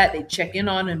do that. They check in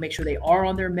on and make sure they are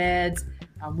on their meds.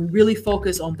 We really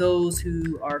focus on those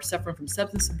who are suffering from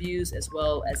substance abuse as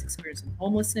well as experiencing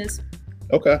homelessness.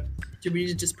 Okay. To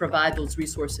really just provide those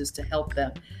resources to help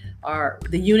them.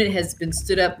 The unit has been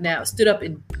stood up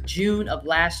in June of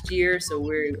last year. So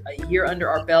we're a year under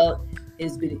our belt. It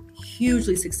has been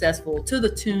hugely successful, to the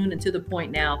tune and to the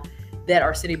point now that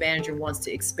our city manager wants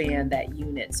to expand that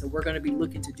unit. So we're going to be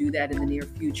looking to do that in the near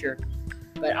future.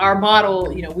 But our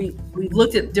model, we've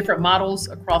looked at different models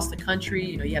across the country.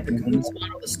 You have the Cahoots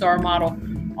model, the STAR model,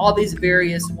 all these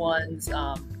various ones.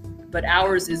 But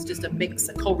ours is just a mix,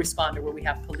 a co-responder, where we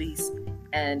have police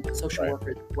and social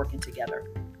workers working together.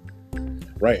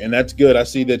 Right, and that's good. I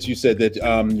see that you said that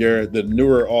the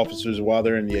newer officers, while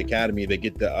they're in the academy, they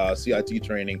get the CIT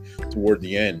training toward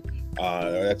the end.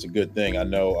 That's a good thing. I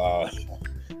know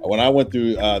when I went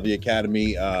through the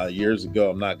academy years ago,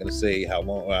 I'm not going to say how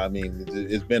long. I mean,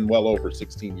 it's been well over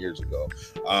 16 years ago.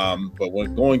 But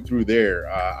when going through there,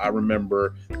 I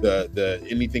remember the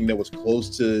anything that was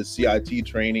close to CIT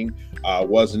training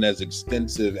wasn't as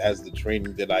extensive as the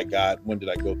training that I got. When did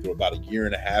I go through? About a year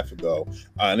and a half ago.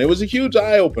 And it was a huge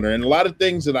eye opener, and a lot of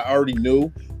things that I already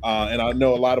knew. And I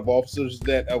know a lot of officers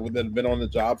that have been on the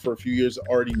job for a few years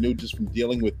already knew just from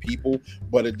dealing with people,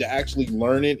 but to actually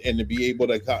learn it and to be able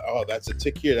to, oh, that's a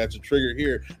tick here, that's a trigger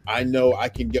here. I know I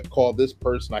can call this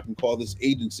person, I can call this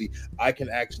agency. I can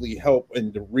actually help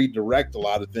and redirect a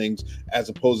lot of things, as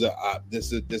opposed to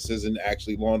this isn't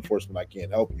actually law enforcement, I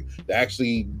can't help you. To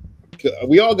actually,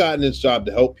 we all got in this job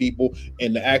to help people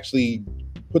and to actually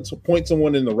point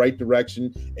someone in the right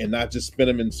direction and not just spin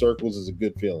them in circles is a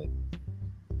good feeling.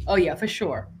 Oh yeah, for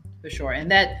sure. And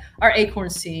that our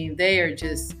Acorns team, they are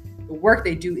just, the work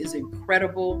they do is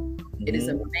incredible. It is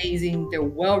amazing. They're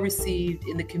well received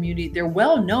in the community. They're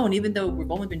well known, even though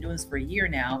we've only been doing this for a year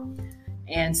now.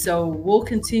 And so we'll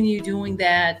continue doing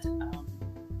that.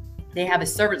 They have a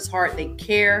servant's heart. They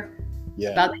care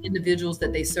about the individuals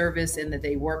that they service and that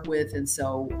they work with. And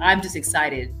so I'm just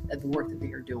excited at the work that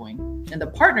they are doing and the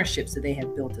partnerships that they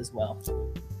have built as well.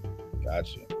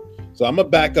 Gotcha. So I'm going to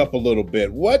back up a little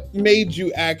bit. What made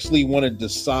you actually want to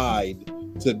decide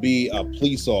to be a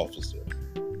police officer?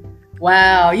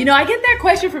 Wow. You know, I get that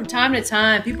question from time to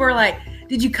time. People are like,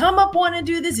 did you come up wanting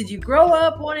to do this? Did you grow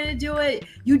up wanting to do it?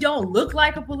 You don't look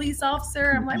like a police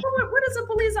officer. I'm like, well, what does a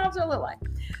police officer look like?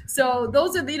 So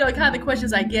those are the, kind of the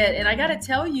questions I get. And I got to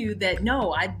tell you that,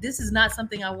 no, this is not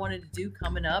something I wanted to do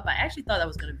coming up. I actually thought I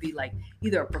was going to be like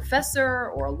either a professor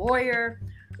or a lawyer,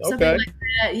 something like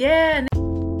that. Yeah.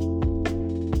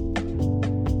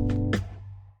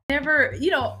 Never,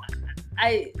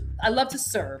 I love to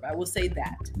serve. I will say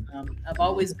that. I've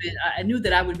always been, I knew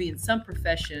that I would be in some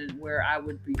profession where I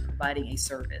would be providing a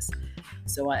service.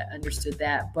 So I understood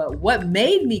that. But what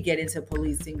made me get into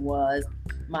policing was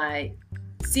my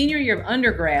senior year of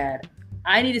undergrad.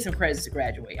 I needed some credits to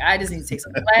graduate. I just need to take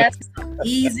some classes, something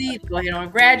easy, to go ahead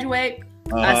and graduate.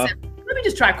 I said, let me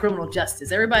just try criminal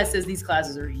justice. Everybody says these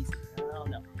classes are easy. I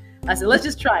don't know. I said, let's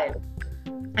just try it.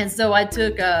 And so I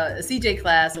took a CJ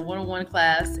class, a 101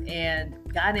 class, and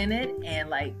got in it and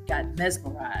got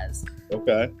mesmerized.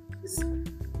 Okay.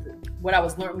 What I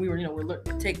was learning, we're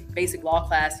take basic law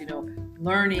class,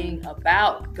 learning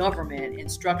about government and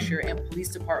structure and police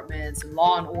departments and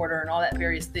law and order and all that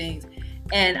various things.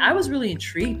 And I was really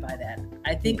intrigued by that.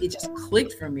 I think it just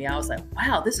clicked for me. I was like,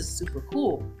 wow, this is super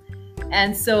cool.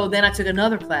 And so then I took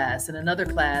another class. And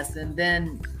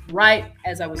then right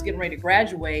as I was getting ready to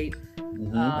graduate,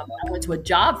 I went to a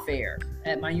job fair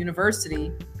at my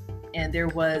university, and there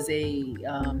was the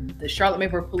Charlotte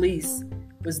Mayport Police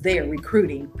was there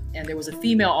recruiting, and there was a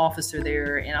female officer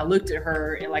there, and I looked at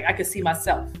her and I could see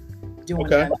myself doing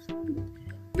that.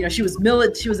 She was in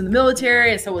the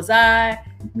military, and so was I.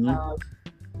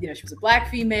 She was a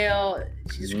Black female.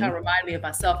 She just kind of reminded me of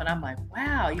myself, and I'm like,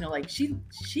 wow, she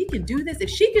can do this. If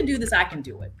she can do this, I can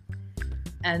do it.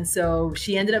 And so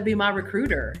she ended up being my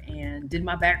recruiter and did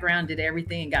my background, did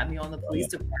everything, and got me on the police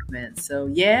department. So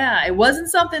yeah, it wasn't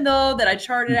something though that I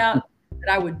charted out that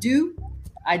I would do.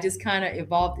 I just kind of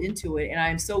evolved into it. And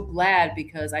I'm so glad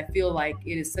because I feel like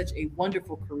it is such a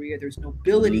wonderful career. There's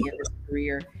nobility in this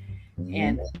career.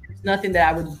 And there's nothing that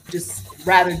I would just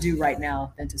rather do right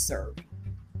now than to serve.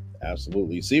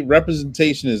 Absolutely. See,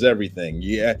 representation is everything.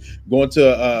 Yeah, going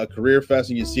to a career fest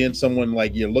and you're seeing someone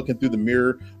you're looking through the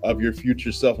mirror of your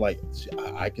future self. I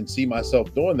can see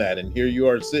myself doing that, and here you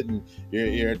are sitting.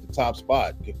 You're at the top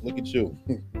spot. Look at you.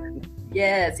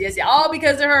 Yes, all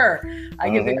because of her. I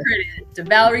give the credit to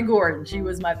Valerie Gordon. She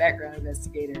was my background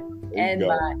investigator, and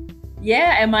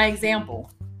my example.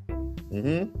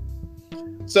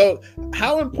 So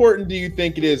how important do you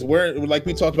think it is where, we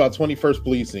talked about 21st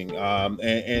policing,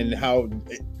 and how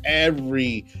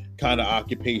every kind of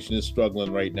occupation is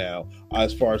struggling right now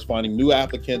as far as finding new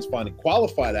applicants, finding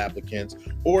qualified applicants,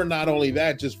 or not only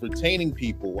that, just retaining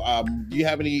people. Do you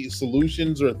have any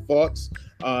solutions or thoughts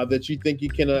that you think you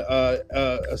can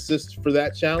assist for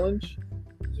that challenge?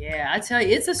 Yeah, I tell you,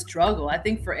 it's a struggle. I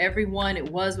think for everyone,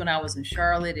 it was when I was in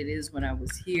Charlotte. It is when I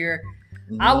was here.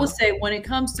 I will say when it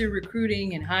comes to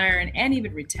recruiting and hiring and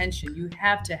even retention, you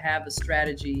have to have a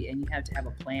strategy and you have to have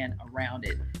a plan around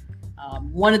it.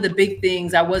 One of the big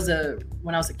things, when I was a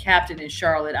captain in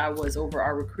Charlotte, I was over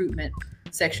our recruitment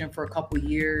section for a couple of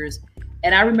years.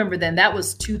 And I remember then that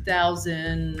was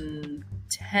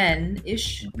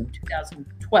 2010-ish,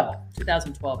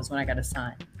 2012 is when I got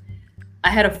assigned.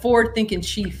 I had a forward-thinking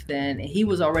chief then, and he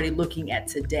was already looking at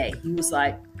today. He was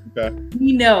like,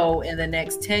 we know in the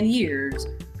next 10 years,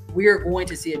 we're going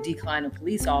to see a decline of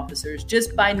police officers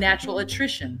just by natural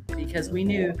attrition, because we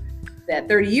knew that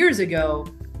 30 years ago,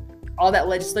 all that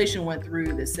legislation went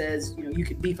through that says, you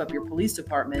could beef up your police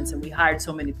departments, and we hired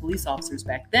so many police officers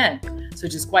back then. So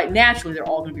just quite naturally, they're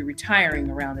all going to be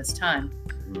retiring around this time.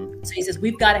 So he says,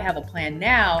 we've got to have a plan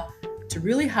now to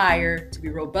really hire, to be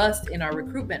robust in our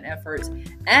recruitment efforts,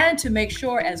 and to make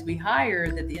sure as we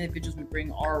hire that the individuals we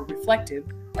bring are reflective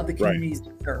of the communities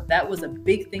we serve. That was a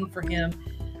big thing for him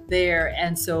there.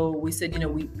 And so we said,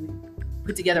 we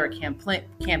put together a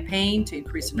campaign to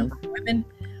increase the number of women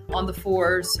on the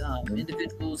force,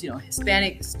 individuals,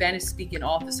 Spanish speaking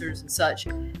officers and such,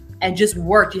 and just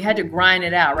worked. You had to grind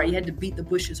it out, right? You had to beat the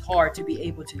bushes hard to be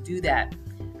able to do that.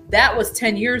 That was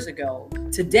 10 years ago.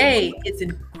 Today, it's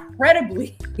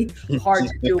incredibly hard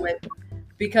to do it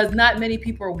because not many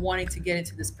people are wanting to get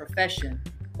into this profession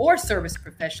or service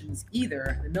professions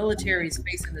either. The military is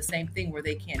facing the same thing where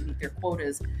they can't meet their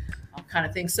quotas, kind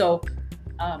of thing. So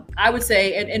I would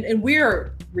say, and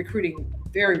we're recruiting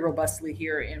very robustly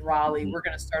here in Raleigh. We're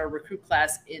going to start a recruit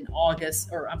class in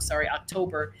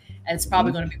October, and it's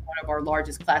probably going to be one of our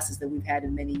largest classes that we've had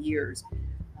in many years.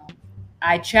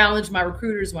 I challenged my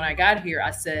recruiters when I got here.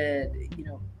 I said,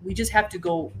 we just have to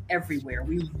go everywhere.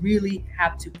 We really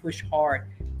have to push hard.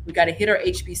 We got to hit our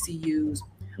HBCUs.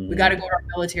 We got to go to our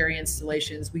military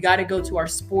installations. We got to go to our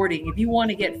sporting. If you want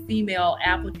to get female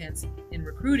applicants in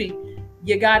recruiting,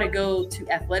 you got to go to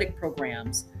athletic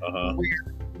programs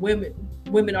where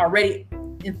women are already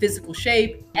in physical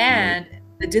shape and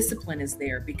the discipline is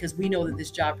there, because we know that this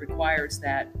job requires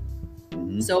that.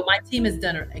 So my team has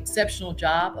done an exceptional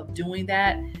job of doing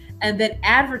that. And then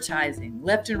advertising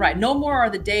left and right. No more are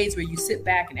the days where you sit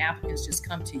back and applicants just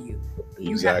come to you.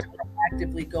 You have to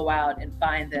proactively go out and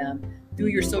find them through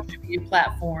your social media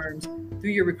platforms, through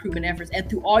your recruitment efforts, and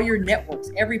through all your networks,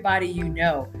 everybody you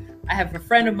know. I have a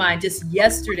friend of mine just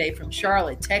yesterday from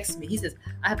Charlotte text me. He says,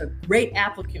 I have a great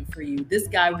applicant for you. This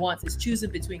guy is choosing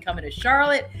between coming to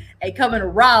Charlotte and coming to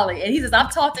Raleigh. And he says,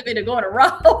 I've talked him into going to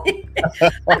Raleigh.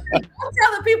 I'm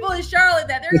telling people in Charlotte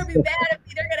that they're going to be mad at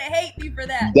me. They're going to hate me for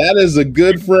that. That is a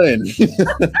good friend.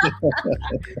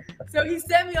 So he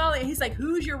sent me all, he's like,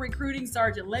 who's your recruiting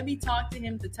sergeant? Let me talk to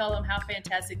him to tell him how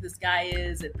fantastic this guy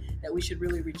is and that we should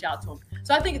really reach out to him.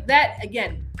 So I think that,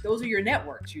 again, those are your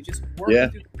networks. You're just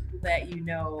working through people that you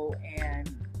know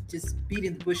and just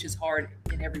beating the bushes hard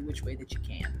in every which way that you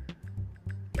can.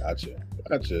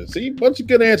 Gotcha. See, bunch of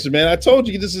good answers, man. I told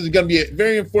you this is going to be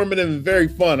very informative and very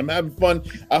fun. I'm having fun.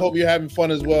 I hope you're having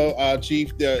fun as well,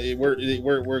 Chief.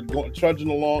 We're going trudging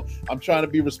along. I'm trying to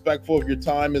be respectful of your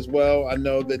time as well. I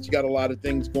know that you got a lot of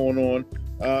things going on.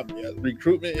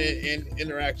 Recruitment and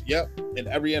interaction. Yep, in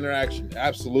every interaction,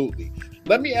 absolutely.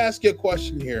 Let me ask you a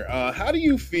question here. How do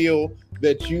you feel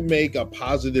that you make a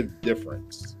positive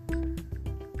difference?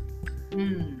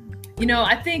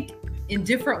 I think in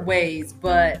different ways,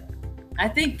 but I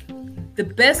think the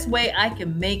best way I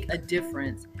can make a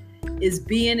difference is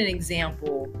being an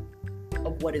example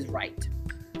of what is right.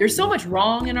 There's so much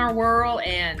wrong in our world,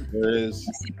 and you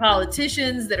see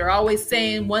politicians that are always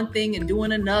saying one thing and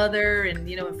doing another, and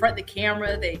in front of the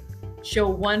camera they show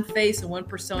one face and one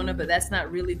persona, but that's not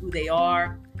really who they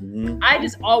are. I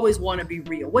just always want to be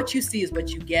real. What you see is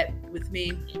what you get with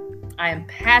me. I am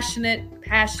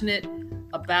passionate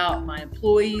about my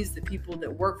employees, the people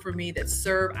that work for me, that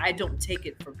serve. I don't take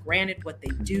it for granted what they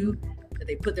do, that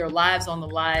they put their lives on the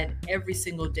line every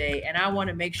single day. And I want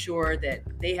to make sure that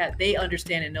they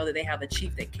understand and know that they have a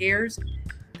chief that cares,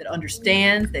 that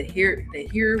understands, that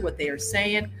hear what they are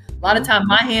saying. A lot of time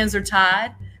my hands are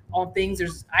tied on things.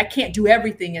 I can't do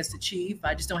everything as the chief.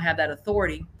 I just don't have that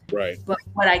authority. Right. But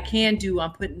what I can do,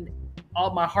 I'm putting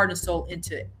all my heart and soul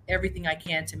into everything I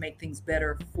can to make things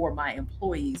better for my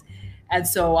employees. And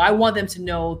so I want them to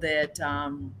know that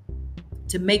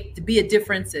to be a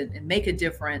difference and make a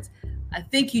difference, I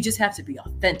think you just have to be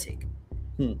authentic.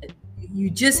 You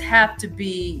just have to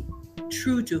be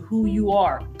true to who you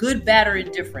are, good, bad, or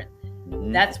indifferent.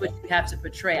 That's what you have to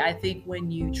portray. I think when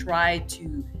you try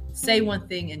to say one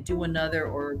thing and do another,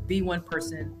 or be one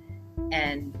person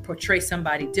and portray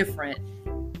somebody different,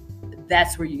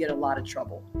 that's where you get a lot of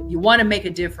trouble. If you want to make a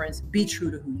difference, be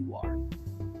true to who you are.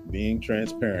 Being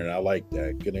transparent. I like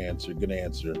that. Good answer.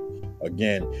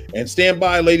 Again. And stand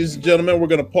by, ladies and gentlemen. We're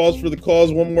going to pause for the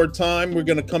calls one more time. We're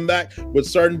going to come back with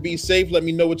Sergeant Be Safe. Let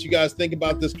me know what you guys think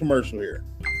about this commercial here.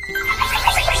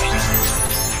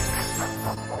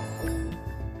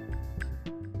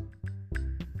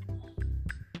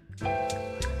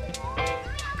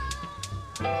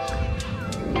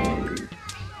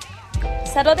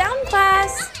 Settle down,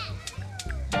 class.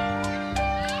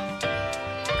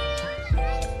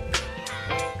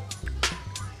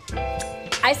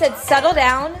 I said settle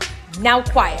down, now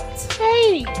quiet.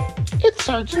 Hey, it's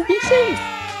Sergeant Be Safe.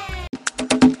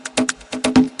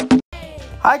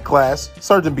 Hi class,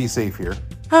 Sergeant Be Safe here.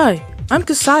 Hi, I'm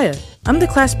Kasaya. I'm the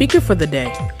class speaker for the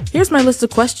day. Here's my list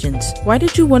of questions. Why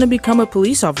did you want to become a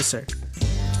police officer?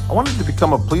 I wanted to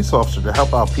become a police officer to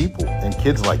help out people and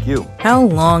kids like you. How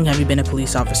long have you been a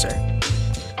police officer?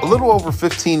 A little over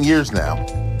 15 years now.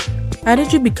 How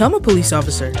did you become a police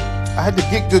officer? I had to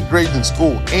get good grades in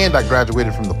school, and I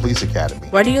graduated from the police academy.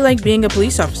 Why do you like being a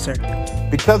police officer?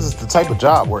 Because it's the type of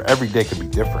job where every day can be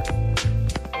different.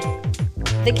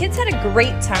 The kids had a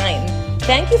great time.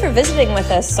 Thank you for visiting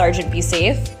with us, Sergeant Be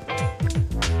Safe.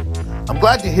 I'm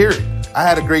glad to hear it. I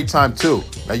had a great time too.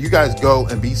 Now you guys go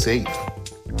and be safe.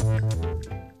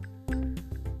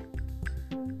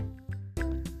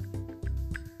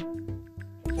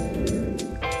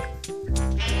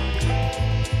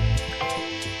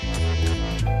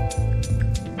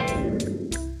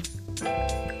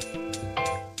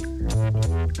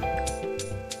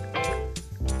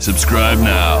 Subscribe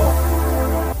now.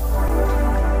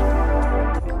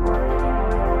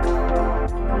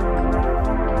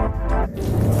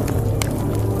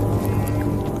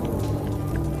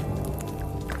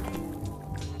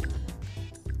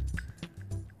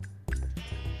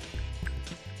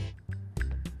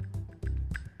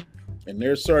 And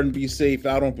they're starting to be safe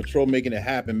out on patrol, making it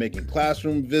happen, making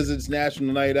classroom visits,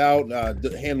 national night out,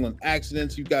 handling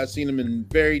accidents. You guys seen them in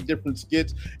very different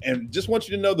skits. And just want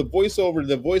you to know the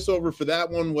voiceover for that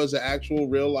one was an actual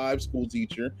real live school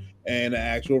teacher and an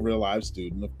actual real live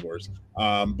student, of course.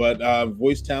 But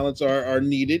voice talents are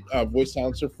needed. Voice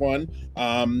talents are fun.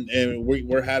 And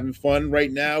we're having fun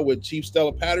right now with Chief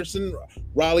Stella Patterson,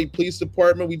 Raleigh Police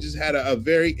Department. We just had a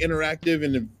very interactive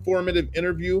and informative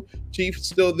interview. Chief,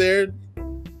 still there?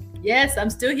 Yes, I'm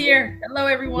still here. Hello,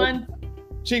 everyone.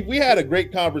 Chief, we had a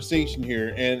great conversation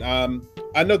here, and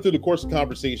I know through the course of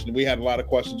conversation we had a lot of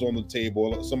questions on the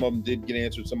table. Some of them did get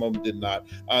answered, some of them did not.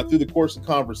 Through the course of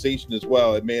conversation as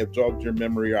well, it may have jogged your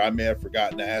memory, or I may have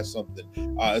forgotten to ask something.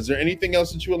 Is there anything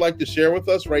else that you would like to share with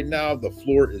us right now? The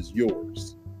floor is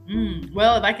yours.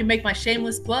 Well, if I can make my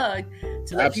shameless plug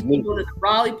to let people know that the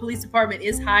Raleigh Police Department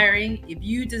is hiring. If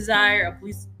you desire a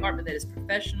police department that is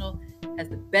professional, has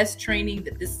the best training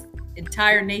that this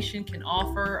entire nation can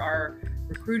offer, our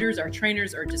recruiters, our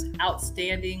trainers are just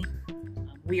outstanding.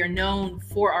 We are known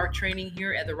for our training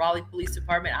here at the Raleigh Police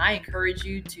Department. I encourage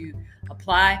you to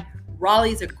apply.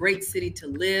 Raleigh is a great city to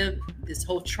live. This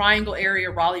whole triangle area,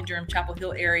 Raleigh, Durham, Chapel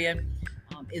Hill area,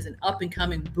 is an up and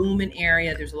coming, booming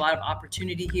area. There's a lot of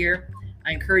opportunity here.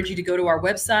 I encourage you to go to our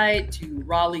website, to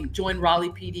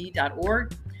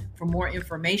joinraleighpd.org for more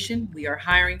information. We are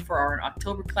hiring for our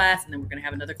October class, and then we're going to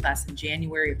have another class in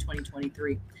January of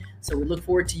 2023. So we look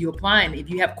forward to you applying. If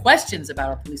you have questions about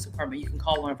our police department, you can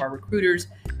call one of our recruiters.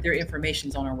 Their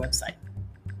information's on our website.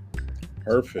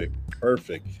 Perfect.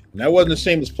 And that wasn't a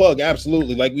shameless plug.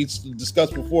 Absolutely. Like we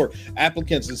discussed before,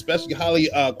 applicants, especially highly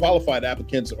qualified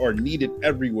applicants, are needed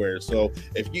everywhere. So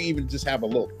if you even just have a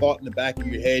little thought in the back of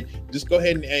your head, just go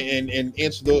ahead and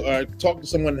answer those, or talk to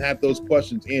someone and have those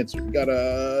questions answered. We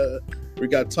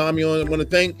got Tommy on. I want to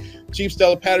thank Chief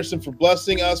Stella Patterson for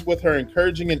blessing us with her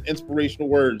encouraging and inspirational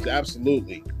words.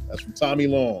 Absolutely. That's from Tommy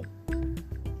Long.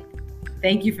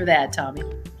 Thank you for that, Tommy.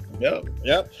 Yep.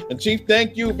 And Chief,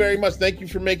 thank you very much. Thank you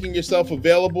for making yourself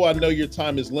available. I know your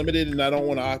time is limited, and I don't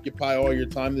want to occupy all your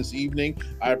time this evening.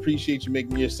 I appreciate you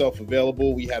making yourself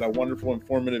available. We had a wonderful,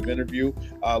 informative interview.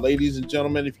 Ladies and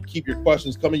gentlemen, if you keep your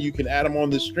questions coming, you can add them on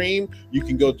the stream. You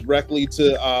can go directly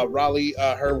to Raleigh,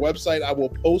 her website. I will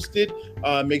post it.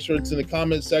 Make sure it's in the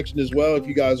comment section as well if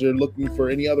you guys are looking for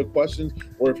any other questions,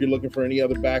 or if you're looking for any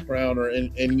other background or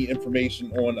any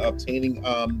information on obtaining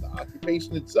the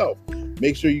occupation itself.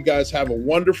 Make sure you guys have a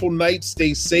wonderful night.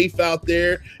 Stay safe out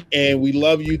there, and we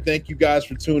love you. Thank you guys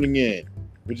for tuning in.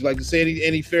 Would you like to say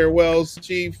any farewells,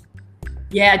 Chief?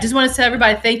 Yeah, I just want to tell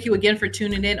everybody thank you again for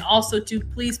tuning in. Also, to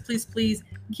please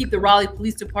keep the Raleigh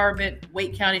Police Department,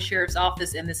 Wake County Sheriff's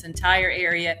Office, and this entire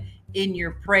area in your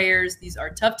prayers. These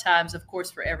are tough times, of course,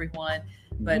 for everyone,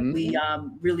 but we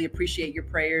really appreciate your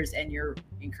prayers and your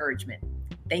encouragement.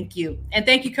 Thank you. And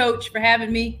thank you, Coach, for having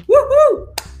me. Woo-hoo!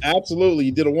 Absolutely.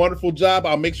 You did a wonderful job.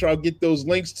 I'll make sure I'll get those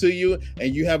links to you,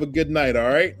 and you have a good night. All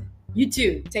right. You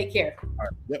too. Take care. All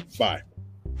right. Yep. Bye.